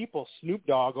all people, Snoop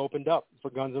Dogg opened up for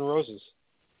Guns N' Roses.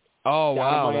 Oh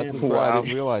wow, that's cool. I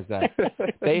didn't realize that.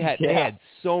 They had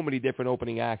so many different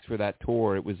opening acts for that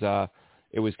tour. It was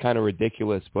it was kind of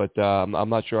ridiculous. But I'm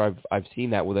not sure I've seen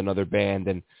that with another band,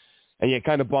 and yeah,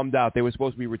 kind of bummed out. They were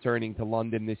supposed to be returning to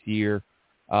London this year,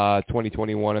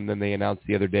 2021, and then they announced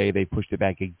the other day they pushed it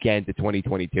back again to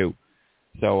 2022.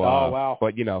 So, wow.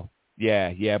 But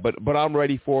yeah, but I'm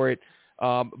ready for it.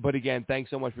 But again, thanks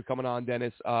so much for coming on,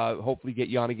 Dennis. Hopefully get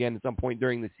you on again at some point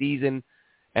during the season,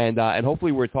 and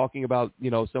hopefully we're talking about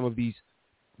some of these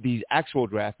actual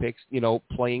draft picks,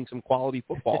 playing some quality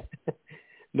football.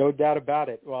 No doubt about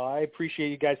it. Well, I appreciate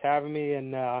you guys having me,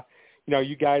 and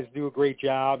you guys do a great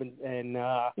job, and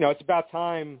it's about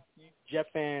time Jet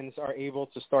fans are able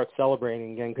to start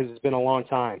celebrating again, because it's been a long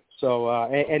time. So,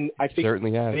 and I think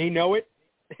certainly has. They know it.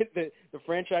 the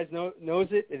franchise knows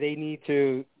it. They need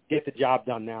to get the job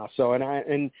done now. So, and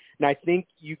I think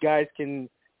you guys can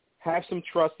have some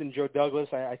trust in Joe Douglas.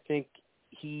 I think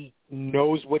he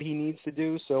knows what he needs to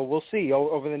do. So we'll see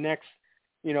over the next,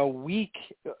 week,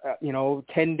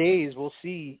 10 days, we'll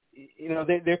see,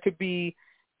 there could be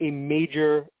a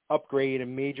major upgrade, a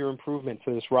major improvement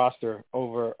to this roster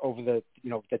over the,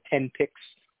 the 10 picks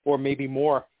or maybe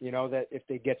more, that if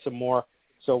they get some more.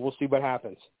 So we'll see what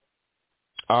happens.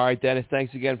 All right, Dennis,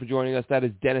 thanks again for joining us. That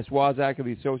is Dennis Waszak of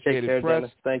the Associated Take care, Press.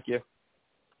 Dennis. Thank you.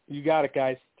 You got it,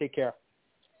 guys. Take care.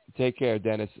 Take care,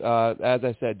 Dennis. As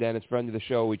I said, Dennis, friend of the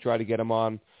show. We try to get him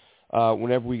on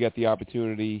whenever we get the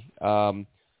opportunity,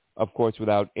 of course,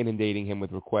 without inundating him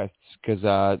with requests,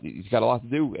 because he's got a lot to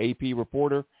do, AP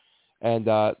reporter. And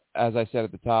as I said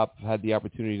at the top, had the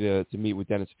opportunity to meet with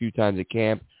Dennis a few times at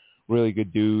camp. Really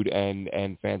good dude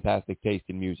and fantastic taste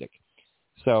in music.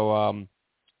 So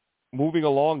moving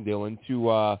along, Dylan,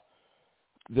 to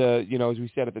as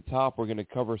we said at the top, we're going to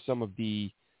cover some of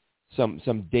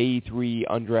some day 3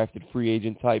 undrafted free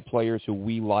agent type players who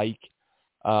we like.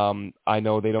 I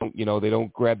know they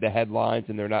don't grab the headlines,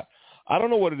 and they're not. I don't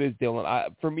know what it is,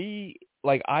 Dylan. For me,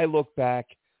 I look back,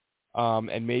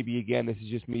 and maybe again this is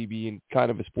just me being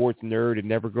kind of a sports nerd and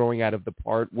never growing out of the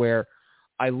part where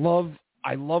I love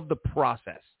the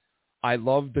process. I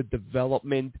love the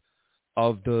development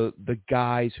of the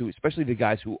guys who, especially the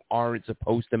guys who aren't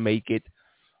supposed to make it.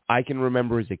 I can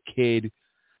remember as a kid,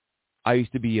 I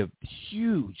used to be a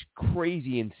huge,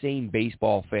 crazy, insane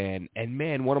baseball fan. And,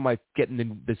 man, getting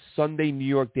the Sunday New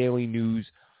York Daily News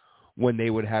when they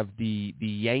would have the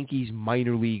Yankees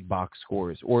minor league box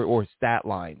scores or stat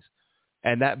lines.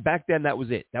 And that back then, that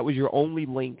was it. That was your only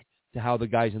link to how the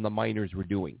guys in the minors were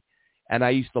doing. And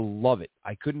I used to love it.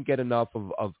 I couldn't get enough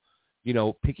of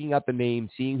picking out the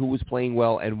names, seeing who was playing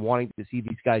well, and wanting to see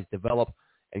these guys develop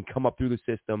and come up through the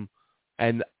system.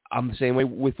 And I'm the same way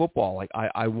with football.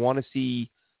 I want to see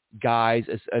guys,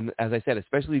 as I said,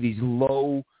 especially these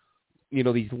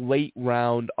these late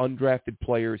round undrafted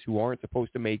players who aren't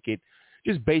supposed to make it,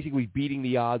 just basically beating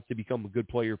the odds to become a good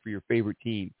player for your favorite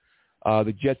team.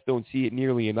 The Jets don't see it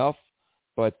nearly enough,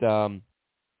 but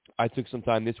I took some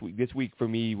time this week. This week for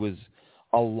me was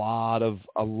a lot of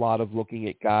looking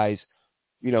at guys,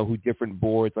 who different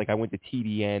boards. I went to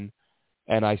TDN,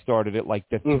 and I started at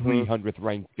the 300th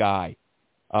ranked guy.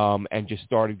 And just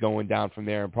started going down from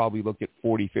there and probably looked at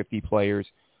 40, 50 players.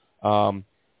 And,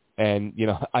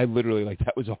 I literally,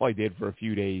 that was all I did for a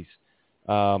few days.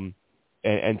 And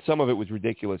some of it was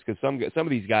ridiculous because some of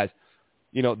these guys,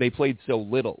 they played so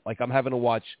little. I'm having to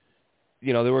watch,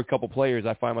 there were a couple players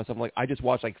I find myself I just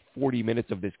watched 40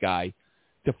 minutes of this guy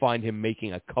to find him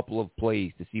making a couple of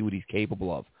plays to see what he's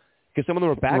capable of. Because some of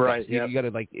them are backups. Right, yep. You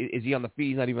got to, is he on the field?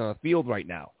 He's not even on the field right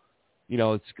now.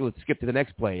 Let's skip to the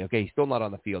next play. Okay, he's still not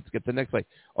on the field. Skip to the next play.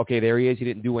 Okay, there he is. He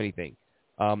didn't do anything.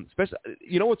 Especially,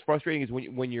 what's frustrating is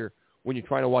when you're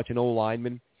trying to watch an O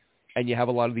lineman, and you have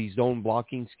a lot of these zone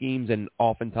blocking schemes, and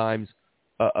oftentimes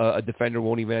a defender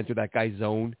won't even enter that guy's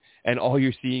zone, and all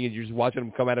you're seeing is you're just watching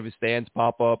him come out of his stance,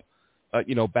 pop up,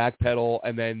 backpedal,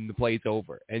 and then the play's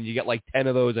over, and you get 10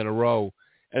 of those in a row,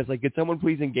 and it's could someone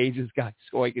please engage this guy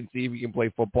so I can see if he can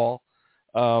play football?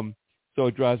 So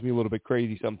it drives me a little bit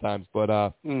crazy sometimes, but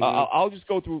I'll just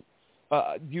go through.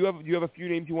 Do you have a few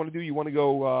names you want to do? You want to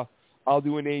go? I'll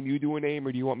do a name, you do a name,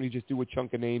 or do you want me to just do a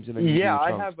chunk of names and then? Yeah,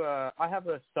 I have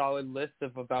a solid list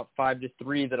of about 5 to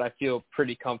 3 that I feel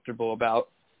pretty comfortable about.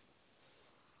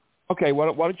 Okay, why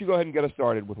don't you go ahead and get us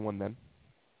started with one then?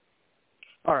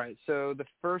 All right, so the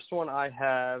first one I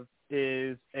have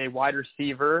is a wide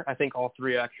receiver. I think all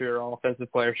 3 actually are all offensive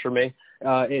players for me.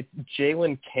 It's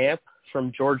Jalen Camp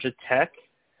from Georgia Tech.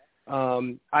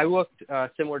 I looked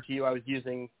similar to you. I was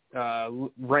using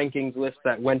rankings lists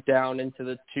that went down into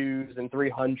the 2s and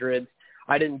 300s.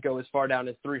 I didn't go as far down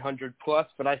as 300 plus,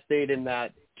 but I stayed in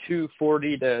that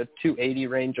 240 to 280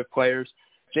 range of players.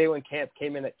 Jalen Camp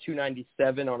came in at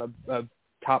 297 on a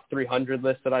top 300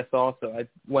 list that I saw, so I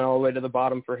went all the way to the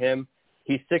bottom for him.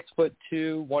 He's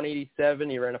 6'2", 187.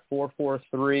 He ran a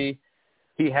 4.43.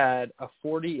 He had a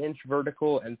 40-inch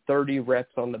vertical and 30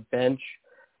 reps on the bench.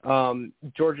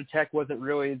 Georgia Tech wasn't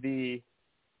really the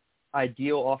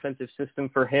ideal offensive system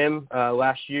for him.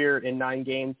 Last year in 9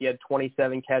 games, he had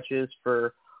 27 catches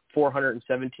for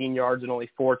 417 yards and only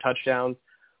 4 touchdowns,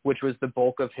 which was the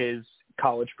bulk of his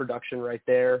college production right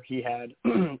there. He had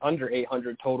under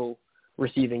 800 total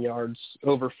receiving yards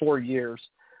over 4 years.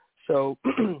 So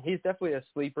he's definitely a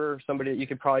sleeper, somebody that you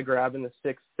could probably grab in the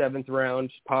 6th, 7th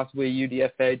round, possibly a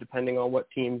UDFA, depending on what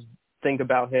teams think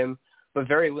about him, but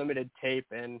very limited tape.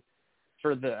 And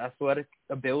for the athletic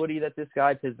ability that this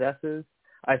guy possesses,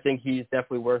 I think he's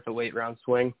definitely worth a late round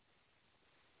swing.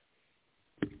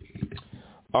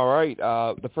 All right.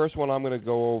 The first one I'm going to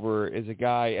go over is a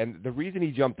guy, and the reason he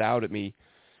jumped out at me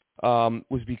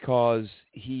was because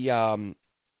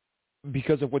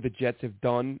because of what the Jets have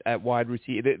done at wide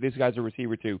receiver. This guy's a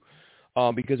receiver too.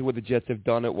 Because of what the Jets have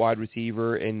done at wide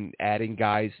receiver and adding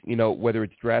guys, whether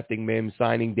it's drafting Mims,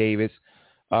 signing Davis,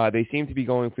 they seem to be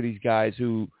going for these guys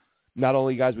who, not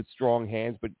only guys with strong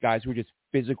hands, but guys who are just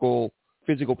physical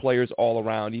players all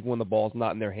around. Even when the ball's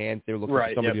not in their hands, they're looking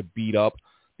for somebody to beat up.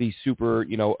 These super,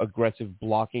 aggressive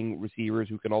blocking receivers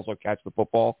who can also catch the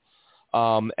football.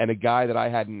 And a guy that I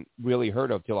hadn't really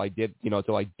heard of till I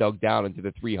dug down into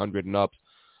the 300 and ups.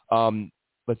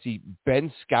 Let's see,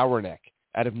 Ben Skowronek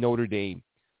out of Notre Dame.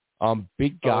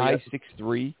 Big guy,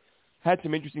 6'3", had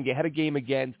some interesting game. Had a game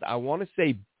against, I want to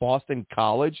say, Boston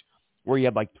College, where he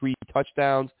had like 3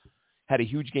 touchdowns. Had a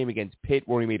huge game against Pitt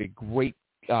where he made a great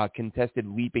contested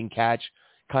leaping catch,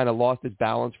 kind of lost his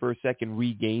balance for a second,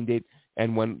 regained it,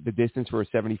 and went the distance for a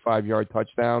 75-yard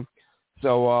touchdown.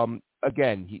 So,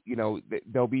 again,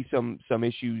 there'll be some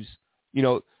issues.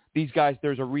 These guys,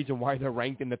 there's a reason why they're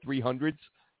ranked in the 300s.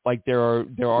 Like there are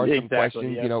some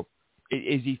questions. Yeah.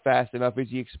 Is he fast enough? Is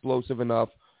he explosive enough?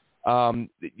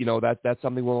 That's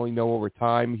something we'll only know over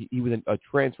time. He was a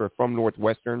transfer from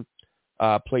Northwestern,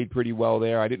 played pretty well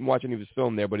there. I didn't watch any of his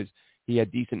film there, but he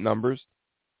had decent numbers.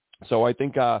 So I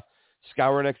think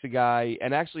Skowronek's a guy.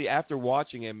 And actually, after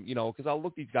watching him, because I'll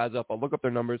look these guys up, I'll look up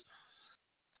their numbers.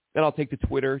 Then I'll take to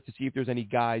Twitter to see if there's any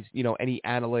guys, any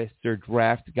analysts or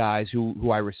draft guys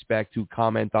who I respect who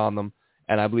comment on them.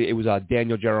 And I believe it was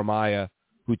Daniel Jeremiah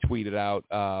who tweeted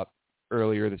out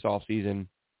earlier this offseason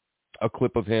a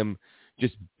clip of him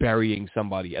just burying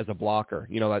somebody as a blocker.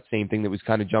 That same thing that was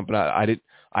kind of jumping out.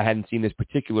 I hadn't seen this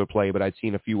particular play, but I'd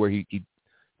seen a few where he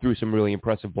threw some really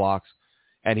impressive blocks.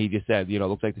 And he just said,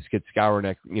 looks like this kid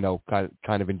Skowronek,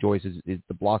 kind of enjoys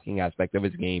the blocking aspect of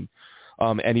his game.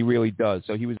 And he really does.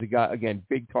 So he was the guy, again,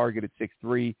 big target at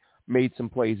 6'3", made some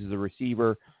plays as a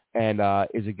receiver, and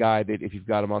is a guy that if you've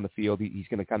got him on the field, he's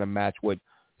going to kind of match what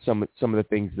some of the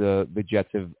things the Jets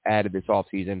have added this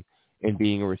offseason in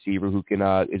being a receiver who can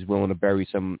is willing to bury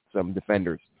some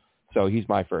defenders. So he's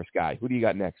my first guy. Who do you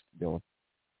got next, Dylan?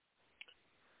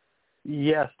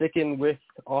 Yeah, sticking with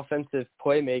offensive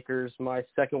playmakers, my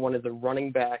second one is a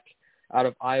running back out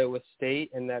of Iowa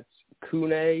State, and that's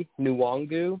Kune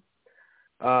Nwangu.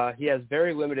 He has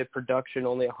very limited production,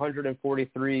 only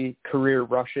 143 career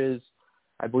rushes.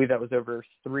 I believe that was over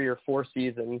 3 or 4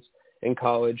 seasons in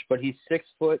college. But he's 6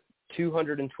 foot,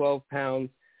 212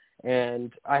 pounds,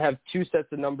 and I have 2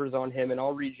 sets of numbers on him, and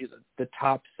I'll read you the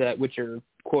top set, which are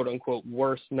quote-unquote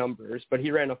worst numbers. But he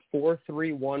ran a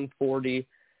 4.31 40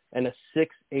 and a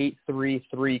 6.83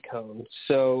 3-cone.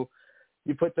 So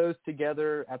you put those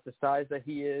together at the size that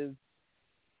he is,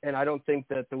 and I don't think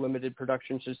that the limited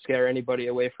production should scare anybody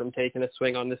away from taking a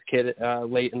swing on this kid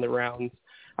late in the rounds.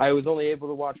 I was only able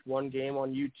to watch one game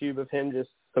on YouTube of him, just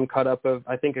some cut up of,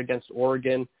 I think, against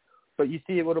Oregon. But you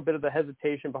see a little bit of the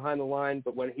hesitation behind the line,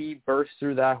 but when he bursts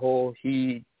through that hole,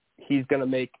 he's going to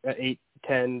make an 8,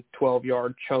 10,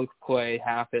 12-yard chunk play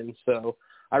happen. So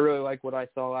I really like what I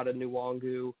saw out of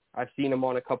Nwangu. I've seen him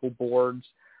on a couple boards.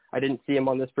 I didn't see him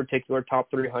on this particular top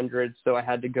 300, so I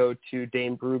had to go to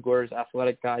Dane Brugler's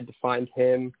athletic guide to find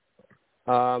him.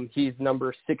 He's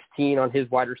number 16 on his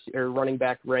running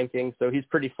back ranking, so he's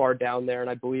pretty far down there, and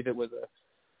I believe it was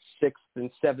a 6th and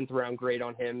 7th round grade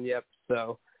on him. Yep.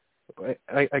 So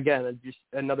again, just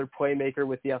another playmaker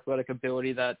with the athletic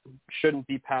ability that shouldn't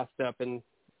be passed up and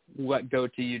let go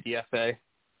to UDFA.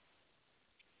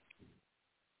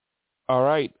 All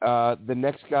right. The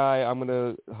next guy I'm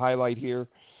going to highlight here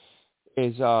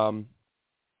is a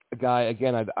guy,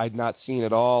 again, I'd not seen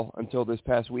at all until this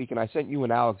past week, and I sent you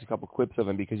and Alex a couple clips of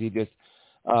him because he just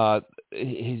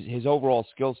his overall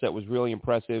skill set was really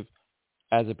impressive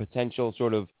as a potential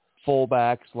sort of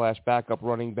fullback / backup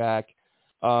running back.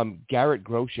 Garrett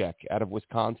Groshek out of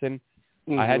Wisconsin.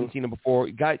 Mm-hmm. I hadn't seen him before.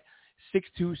 Guy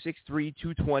 6'2", 6'3",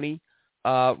 220.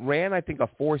 Ran, I think, a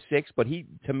 4.6, but he,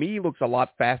 to me, looks a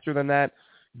lot faster than that.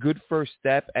 Good first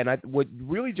step. And what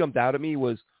really jumped out at me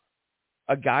was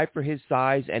a guy for his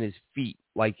size and his feet.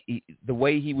 Like, the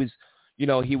way he was,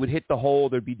 he would hit the hole.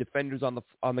 There'd be defenders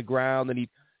on the ground, and he'd,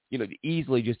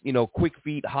 easily just, quick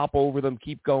feet, hop over them,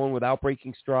 keep going without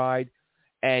breaking stride,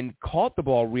 and caught the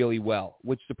ball really well,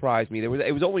 which surprised me.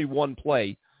 It was only one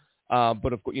play,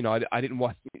 but of course, I didn't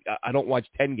watch. I don't watch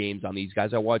 10 games on these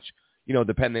guys. I watch,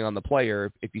 depending on the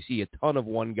player. If you see a ton of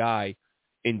one guy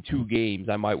in 2 games,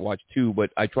 I might watch 2,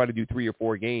 but I try to do 3 or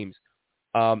 4 games.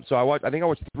 So I think I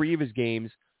watched 3 of his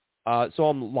games. Saw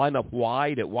him line up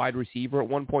wide at wide receiver at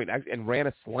one point and ran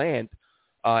a slant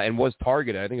and was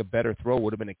targeted. I think a better throw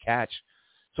would have been a catch.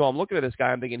 So I'm looking at this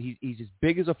guy. I'm thinking he's as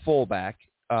big as a fullback.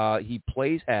 He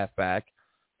plays halfback.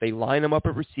 They line him up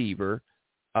at receiver.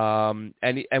 And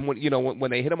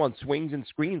when they hit him on swings and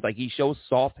screens, like, he shows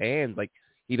soft hands. Like,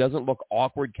 he doesn't look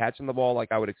awkward catching the ball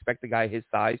like I would expect a guy his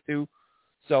size to.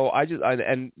 So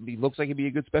and he looks like he'd be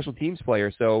a good special teams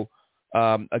player. So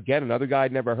again, another guy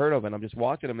I'd never heard of, and I'm just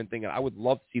watching him and thinking I would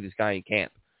love to see this guy in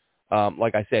camp.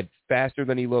 Like I said, faster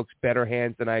than he looks, better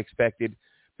hands than I expected,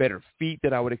 better feet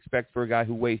than I would expect for a guy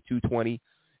who weighs 220,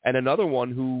 and another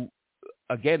one who,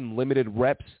 again, limited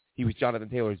reps. He was Jonathan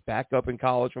Taylor's backup in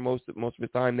college for most of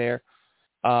his time there.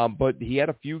 But he had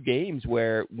a few games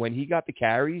where when he got the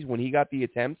carries, when he got the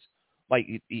attempts, like,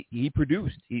 he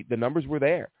produced. The numbers were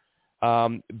there.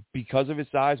 Because of his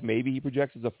size, maybe he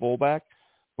projects as a fullback.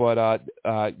 But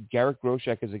Garrett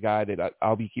Groshek is a guy that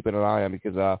I'll be keeping an eye on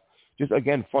because just,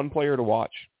 again, fun player to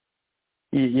watch.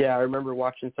 Yeah, I remember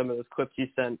watching some of those clips you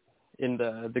sent in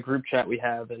the group chat we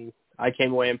have, and I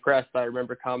came away impressed. I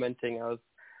remember commenting.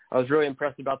 I was really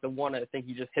impressed about the one. I think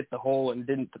he just hit the hole and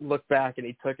didn't look back, and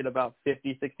he took it about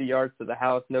 50, 60 yards to the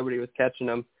house. Nobody was catching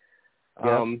him.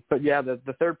 Yeah. But, yeah,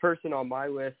 the third person on my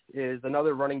list is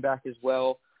another running back as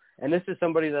well. And this is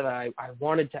somebody that I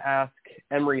wanted to ask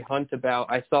Emory Hunt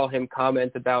about. I saw him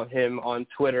comment about him on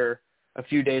Twitter a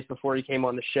few days before he came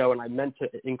on the show, and I meant to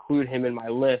include him in my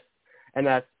list. And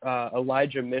that's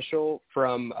Elijah Mitchell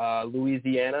from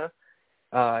Louisiana.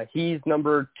 He's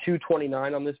number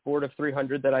 229 on this board of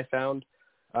 300 that I found.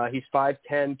 He's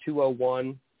 5'10",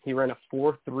 201. He ran a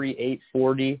 4.38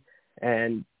 40,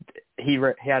 and he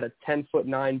had a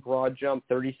 10'9" broad jump,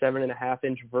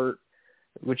 37.5-inch vert,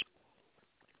 which